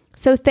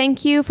 So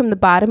thank you from the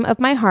bottom of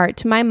my heart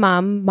to my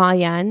mom,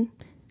 Malyan.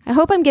 I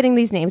hope I'm getting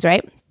these names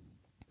right.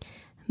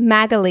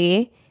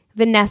 Magali,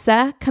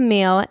 Vanessa,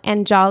 Camille,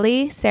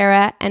 Anjali,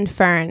 Sarah, and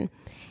Fern.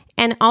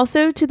 And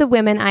also to the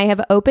women I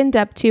have opened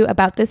up to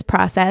about this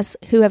process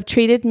who have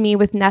treated me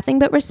with nothing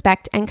but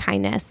respect and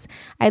kindness.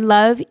 I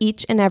love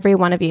each and every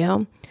one of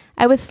you.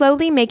 I was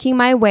slowly making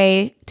my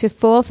way to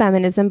full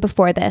feminism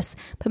before this,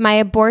 but my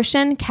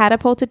abortion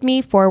catapulted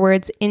me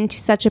forwards into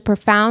such a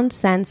profound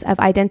sense of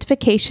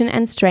identification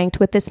and strength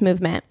with this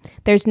movement.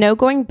 There's no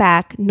going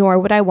back, nor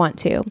would I want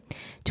to.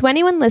 To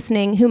anyone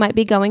listening who might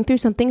be going through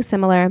something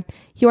similar,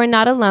 you are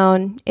not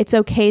alone. It's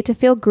okay to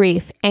feel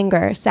grief,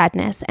 anger,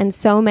 sadness, and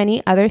so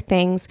many other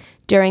things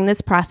during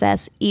this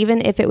process,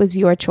 even if it was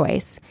your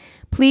choice.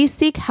 Please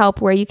seek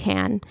help where you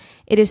can.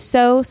 It is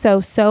so,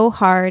 so, so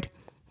hard.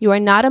 You are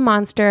not a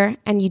monster,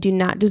 and you do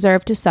not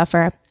deserve to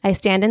suffer. I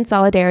stand in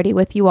solidarity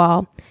with you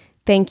all.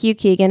 Thank you,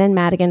 Keegan and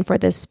Madigan, for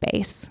this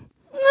space.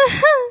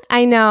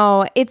 I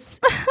know. It's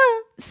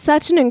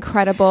such an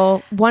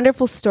incredible,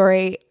 wonderful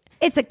story.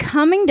 It's a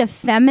coming to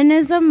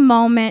feminism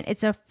moment.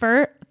 It's a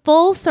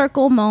full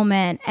circle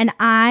moment. And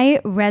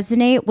I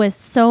resonate with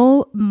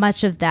so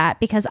much of that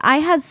because I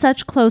had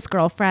such close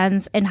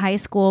girlfriends in high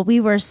school. We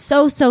were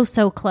so, so,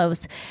 so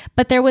close.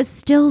 But there was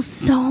still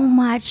so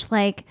much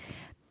like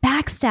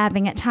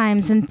backstabbing at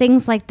times and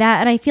things like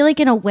that. And I feel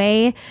like in a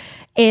way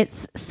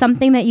it's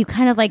something that you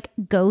kind of like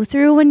go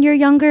through when you're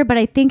younger, but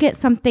I think it's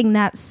something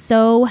that's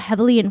so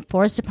heavily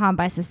enforced upon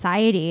by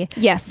society.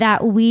 Yes.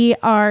 That we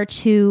are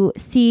to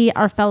see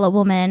our fellow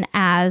woman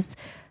as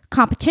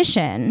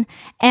competition.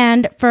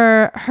 And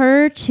for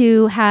her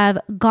to have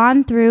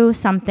gone through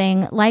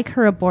something like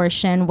her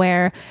abortion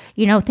where,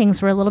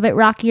 things were a little bit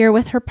rockier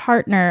with her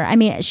partner. I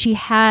mean, she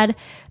had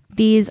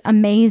these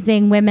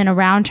amazing women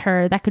around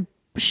her that could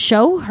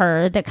show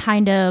her the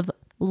kind of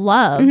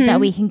love that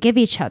we can give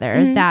each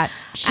other that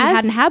she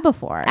hadn't had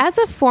before. As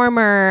a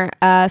former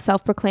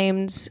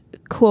self-proclaimed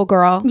cool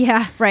girl,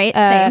 yeah, right,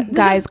 same.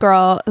 Guy's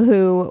girl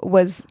who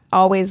was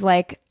always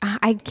like,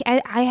 I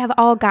have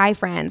all guy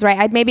friends, right?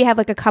 I'd maybe have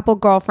like a couple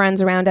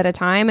girlfriends around at a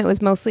time. It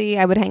was mostly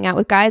I would hang out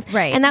with guys,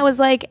 right? And that was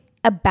like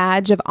a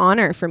badge of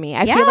honor for me.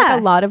 I feel like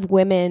a lot of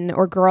women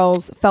or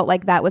girls felt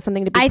like that was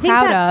something to be proud of. I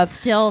think that's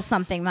still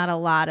something that a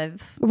lot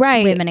of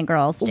women and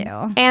girls do.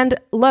 And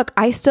look,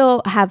 I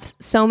still have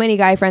so many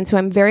guy friends who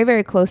I'm very,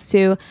 very close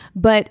to.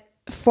 But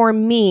for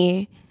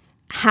me,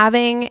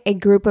 having a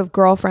group of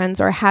girlfriends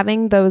or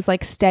having those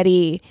like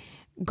steady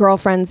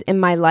girlfriends in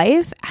my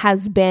life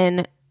has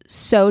been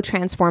so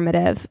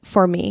transformative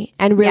for me.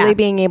 And really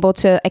being able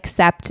to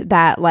accept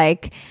that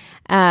like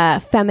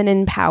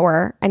feminine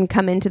power and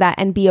come into that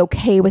and be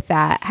okay with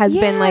that has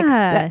been like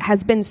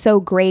has been so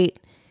great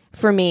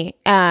for me.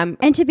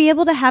 And to be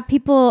able to have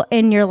people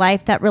in your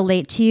life that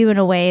relate to you in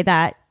a way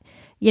that,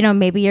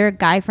 maybe your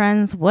guy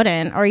friends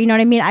wouldn't, or you know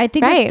what I mean? I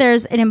think that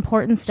there's an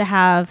importance to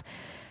have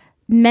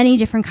many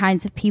different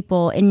kinds of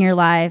people in your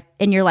life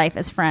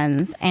as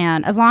friends,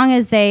 and as long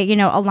as they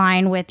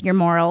align with your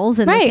morals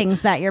and the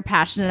things that you're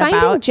passionate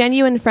about. Finding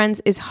genuine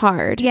friends is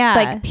hard,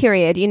 like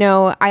period.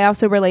 I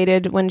also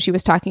related when she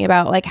was talking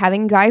about like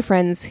having guy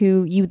friends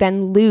who you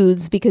then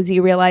lose because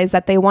you realize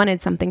that they wanted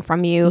something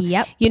from you.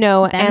 Been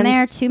and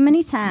there too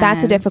many times.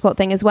 That's a difficult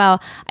thing as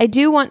well. I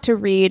do want to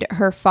read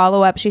her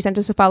follow-up. She sent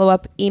us a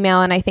follow-up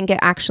email, and I think it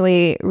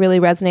actually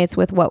really resonates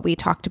with what we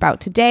talked about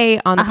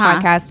today on the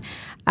podcast.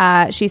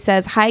 She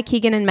says, "Hi,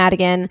 Keegan and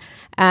Madigan."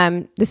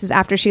 This is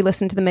after she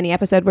listened to the mini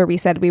episode where we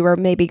said we were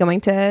maybe going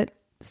to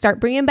start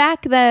bringing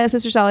back the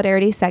Sister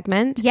Solidarity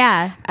segment.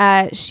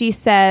 She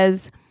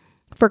says,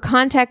 "For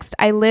context,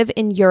 I live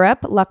in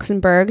Europe,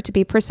 Luxembourg to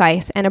be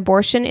precise, and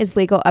abortion is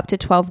legal up to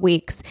 12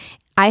 weeks.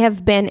 I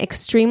have been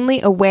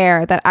extremely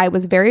aware that I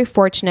was very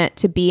fortunate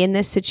to be in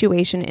this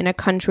situation in a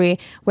country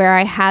where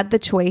I had the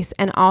choice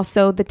and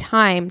also the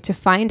time to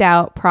find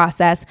out,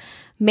 process,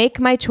 make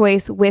my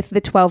choice with the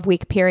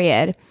 12-week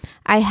period.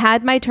 I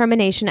had my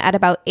termination at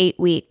about 8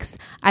 weeks.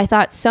 I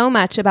thought so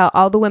much about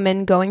all the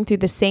women going through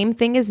the same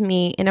thing as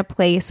me in a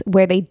place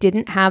where they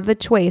didn't have the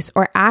choice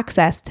or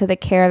access to the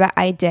care that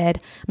I did.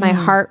 My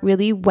heart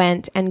really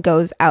went and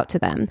goes out to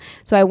them."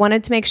 So I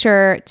wanted to make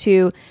sure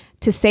to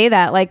say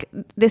that like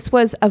this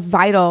was a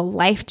vital,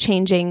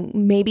 life-changing,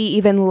 maybe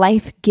even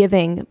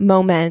life-giving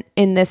moment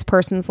in this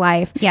person's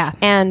life.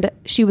 And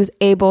she was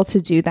able to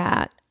do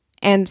that.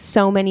 And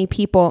so many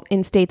people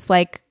in states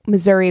like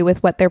Missouri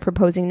with what they're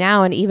proposing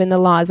now and even the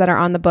laws that are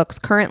on the books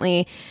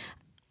currently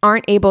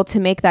aren't able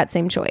to make that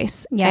same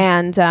choice.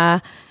 And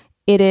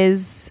it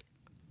is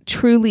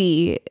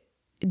truly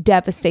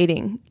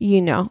devastating,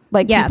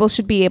 people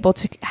should be able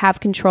to have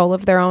control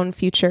of their own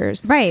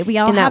futures. Right. We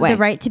all have the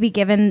right to be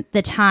given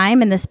the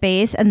time and the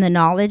space and the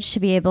knowledge to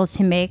be able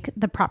to make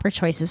the proper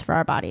choices for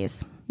our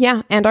bodies.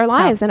 Yeah, and our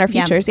lives and our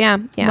futures. Yeah.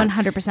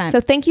 100%.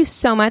 So thank you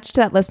so much to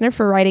that listener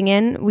for writing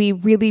in. We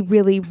really,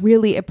 really,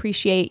 really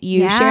appreciate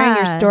you sharing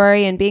your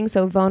story and being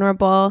so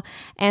vulnerable.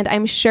 And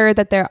I'm sure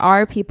that there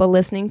are people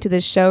listening to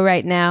this show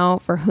right now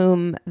for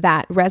whom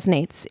that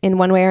resonates in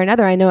one way or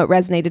another. I know it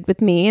resonated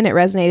with me and it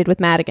resonated with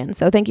Madigan.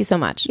 So thank you so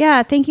much.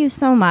 Yeah, thank you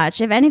so much.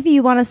 If any of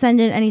you want to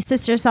send in any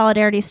Sister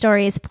Solidarity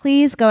stories,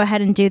 please go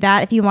ahead and do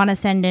that. If you want to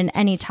send in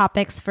any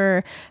topics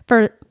for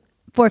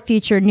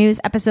future news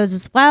episodes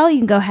as well, you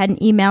can go ahead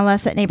and email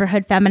us at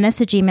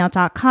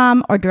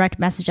neighborhoodfeminist@gmail.com or direct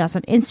message us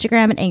on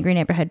Instagram at Angry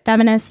Neighborhood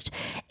Feminist.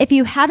 If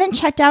you haven't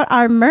checked out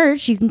our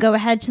merch, you can go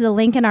ahead to the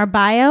link in our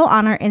bio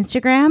on our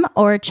Instagram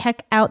or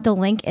check out the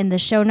link in the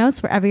show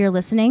notes wherever you're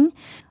listening.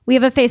 We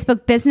have a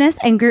Facebook business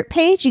and group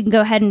page. You can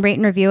go ahead and rate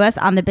and review us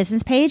on the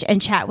business page and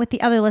chat with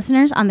the other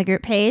listeners on the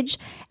group page.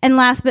 And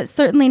last but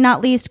certainly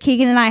not least,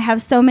 Keegan and I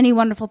have so many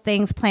wonderful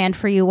things planned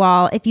for you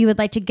all. If you would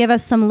like to give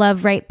us some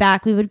love right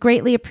back, we would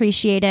greatly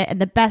appreciate it. And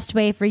the best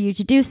way for you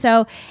to do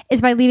so is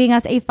by leaving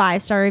us a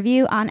 5-star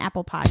review on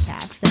Apple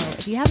Podcasts. So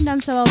if you haven't done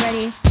so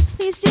already,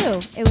 please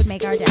do. It would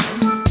make our day.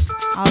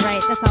 All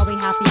right, that's all we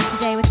have for you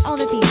today. With all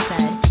that being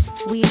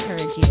said, we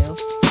encourage you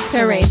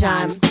to rage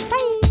on. Bye.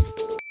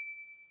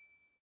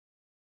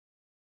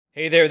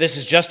 Hey there, this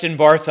is Justin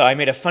Bartha. I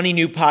made a funny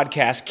new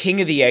podcast,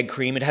 King of the Egg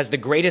Cream. It has the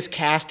greatest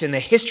cast in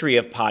the history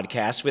of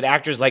podcasts with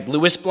actors like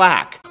Louis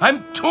Black.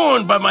 I'm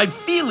torn by my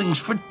feelings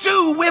for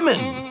 2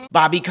 women.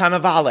 Bobby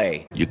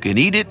Cannavale. You can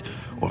eat it,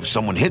 or if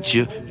someone hits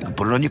you, you can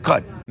put it on your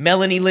cut.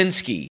 Melanie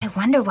Linsky. I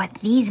wonder what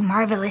these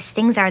marvelous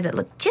things are that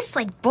look just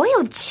like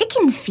boiled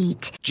chicken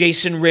feet.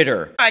 Jason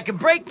Ritter. I can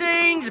break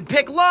things and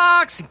pick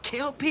locks and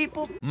kill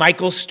people.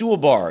 Michael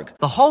Stuhlbarg.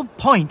 The whole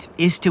point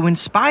is to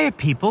inspire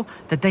people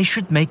that they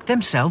should make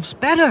themselves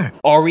better.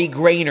 Ari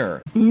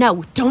Grainer.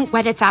 No, don't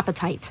whet its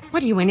appetite.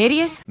 What are you, an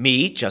idiot?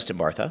 Me, Justin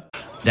Bartha.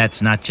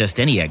 That's not just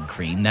any egg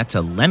cream, that's a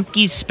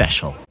Lemke's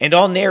special. And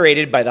all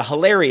narrated by the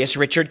hilarious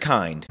Richard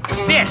Kind.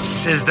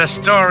 This is the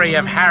story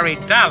of Harry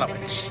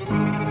Dalowitz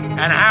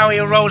and how he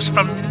rose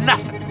from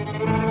nothing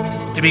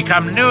to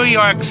become New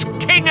York's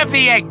King of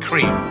the Egg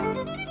Cream.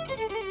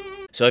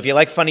 So if you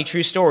like funny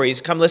true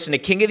stories, come listen to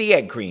King of the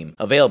Egg Cream,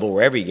 available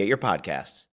wherever you get your podcasts.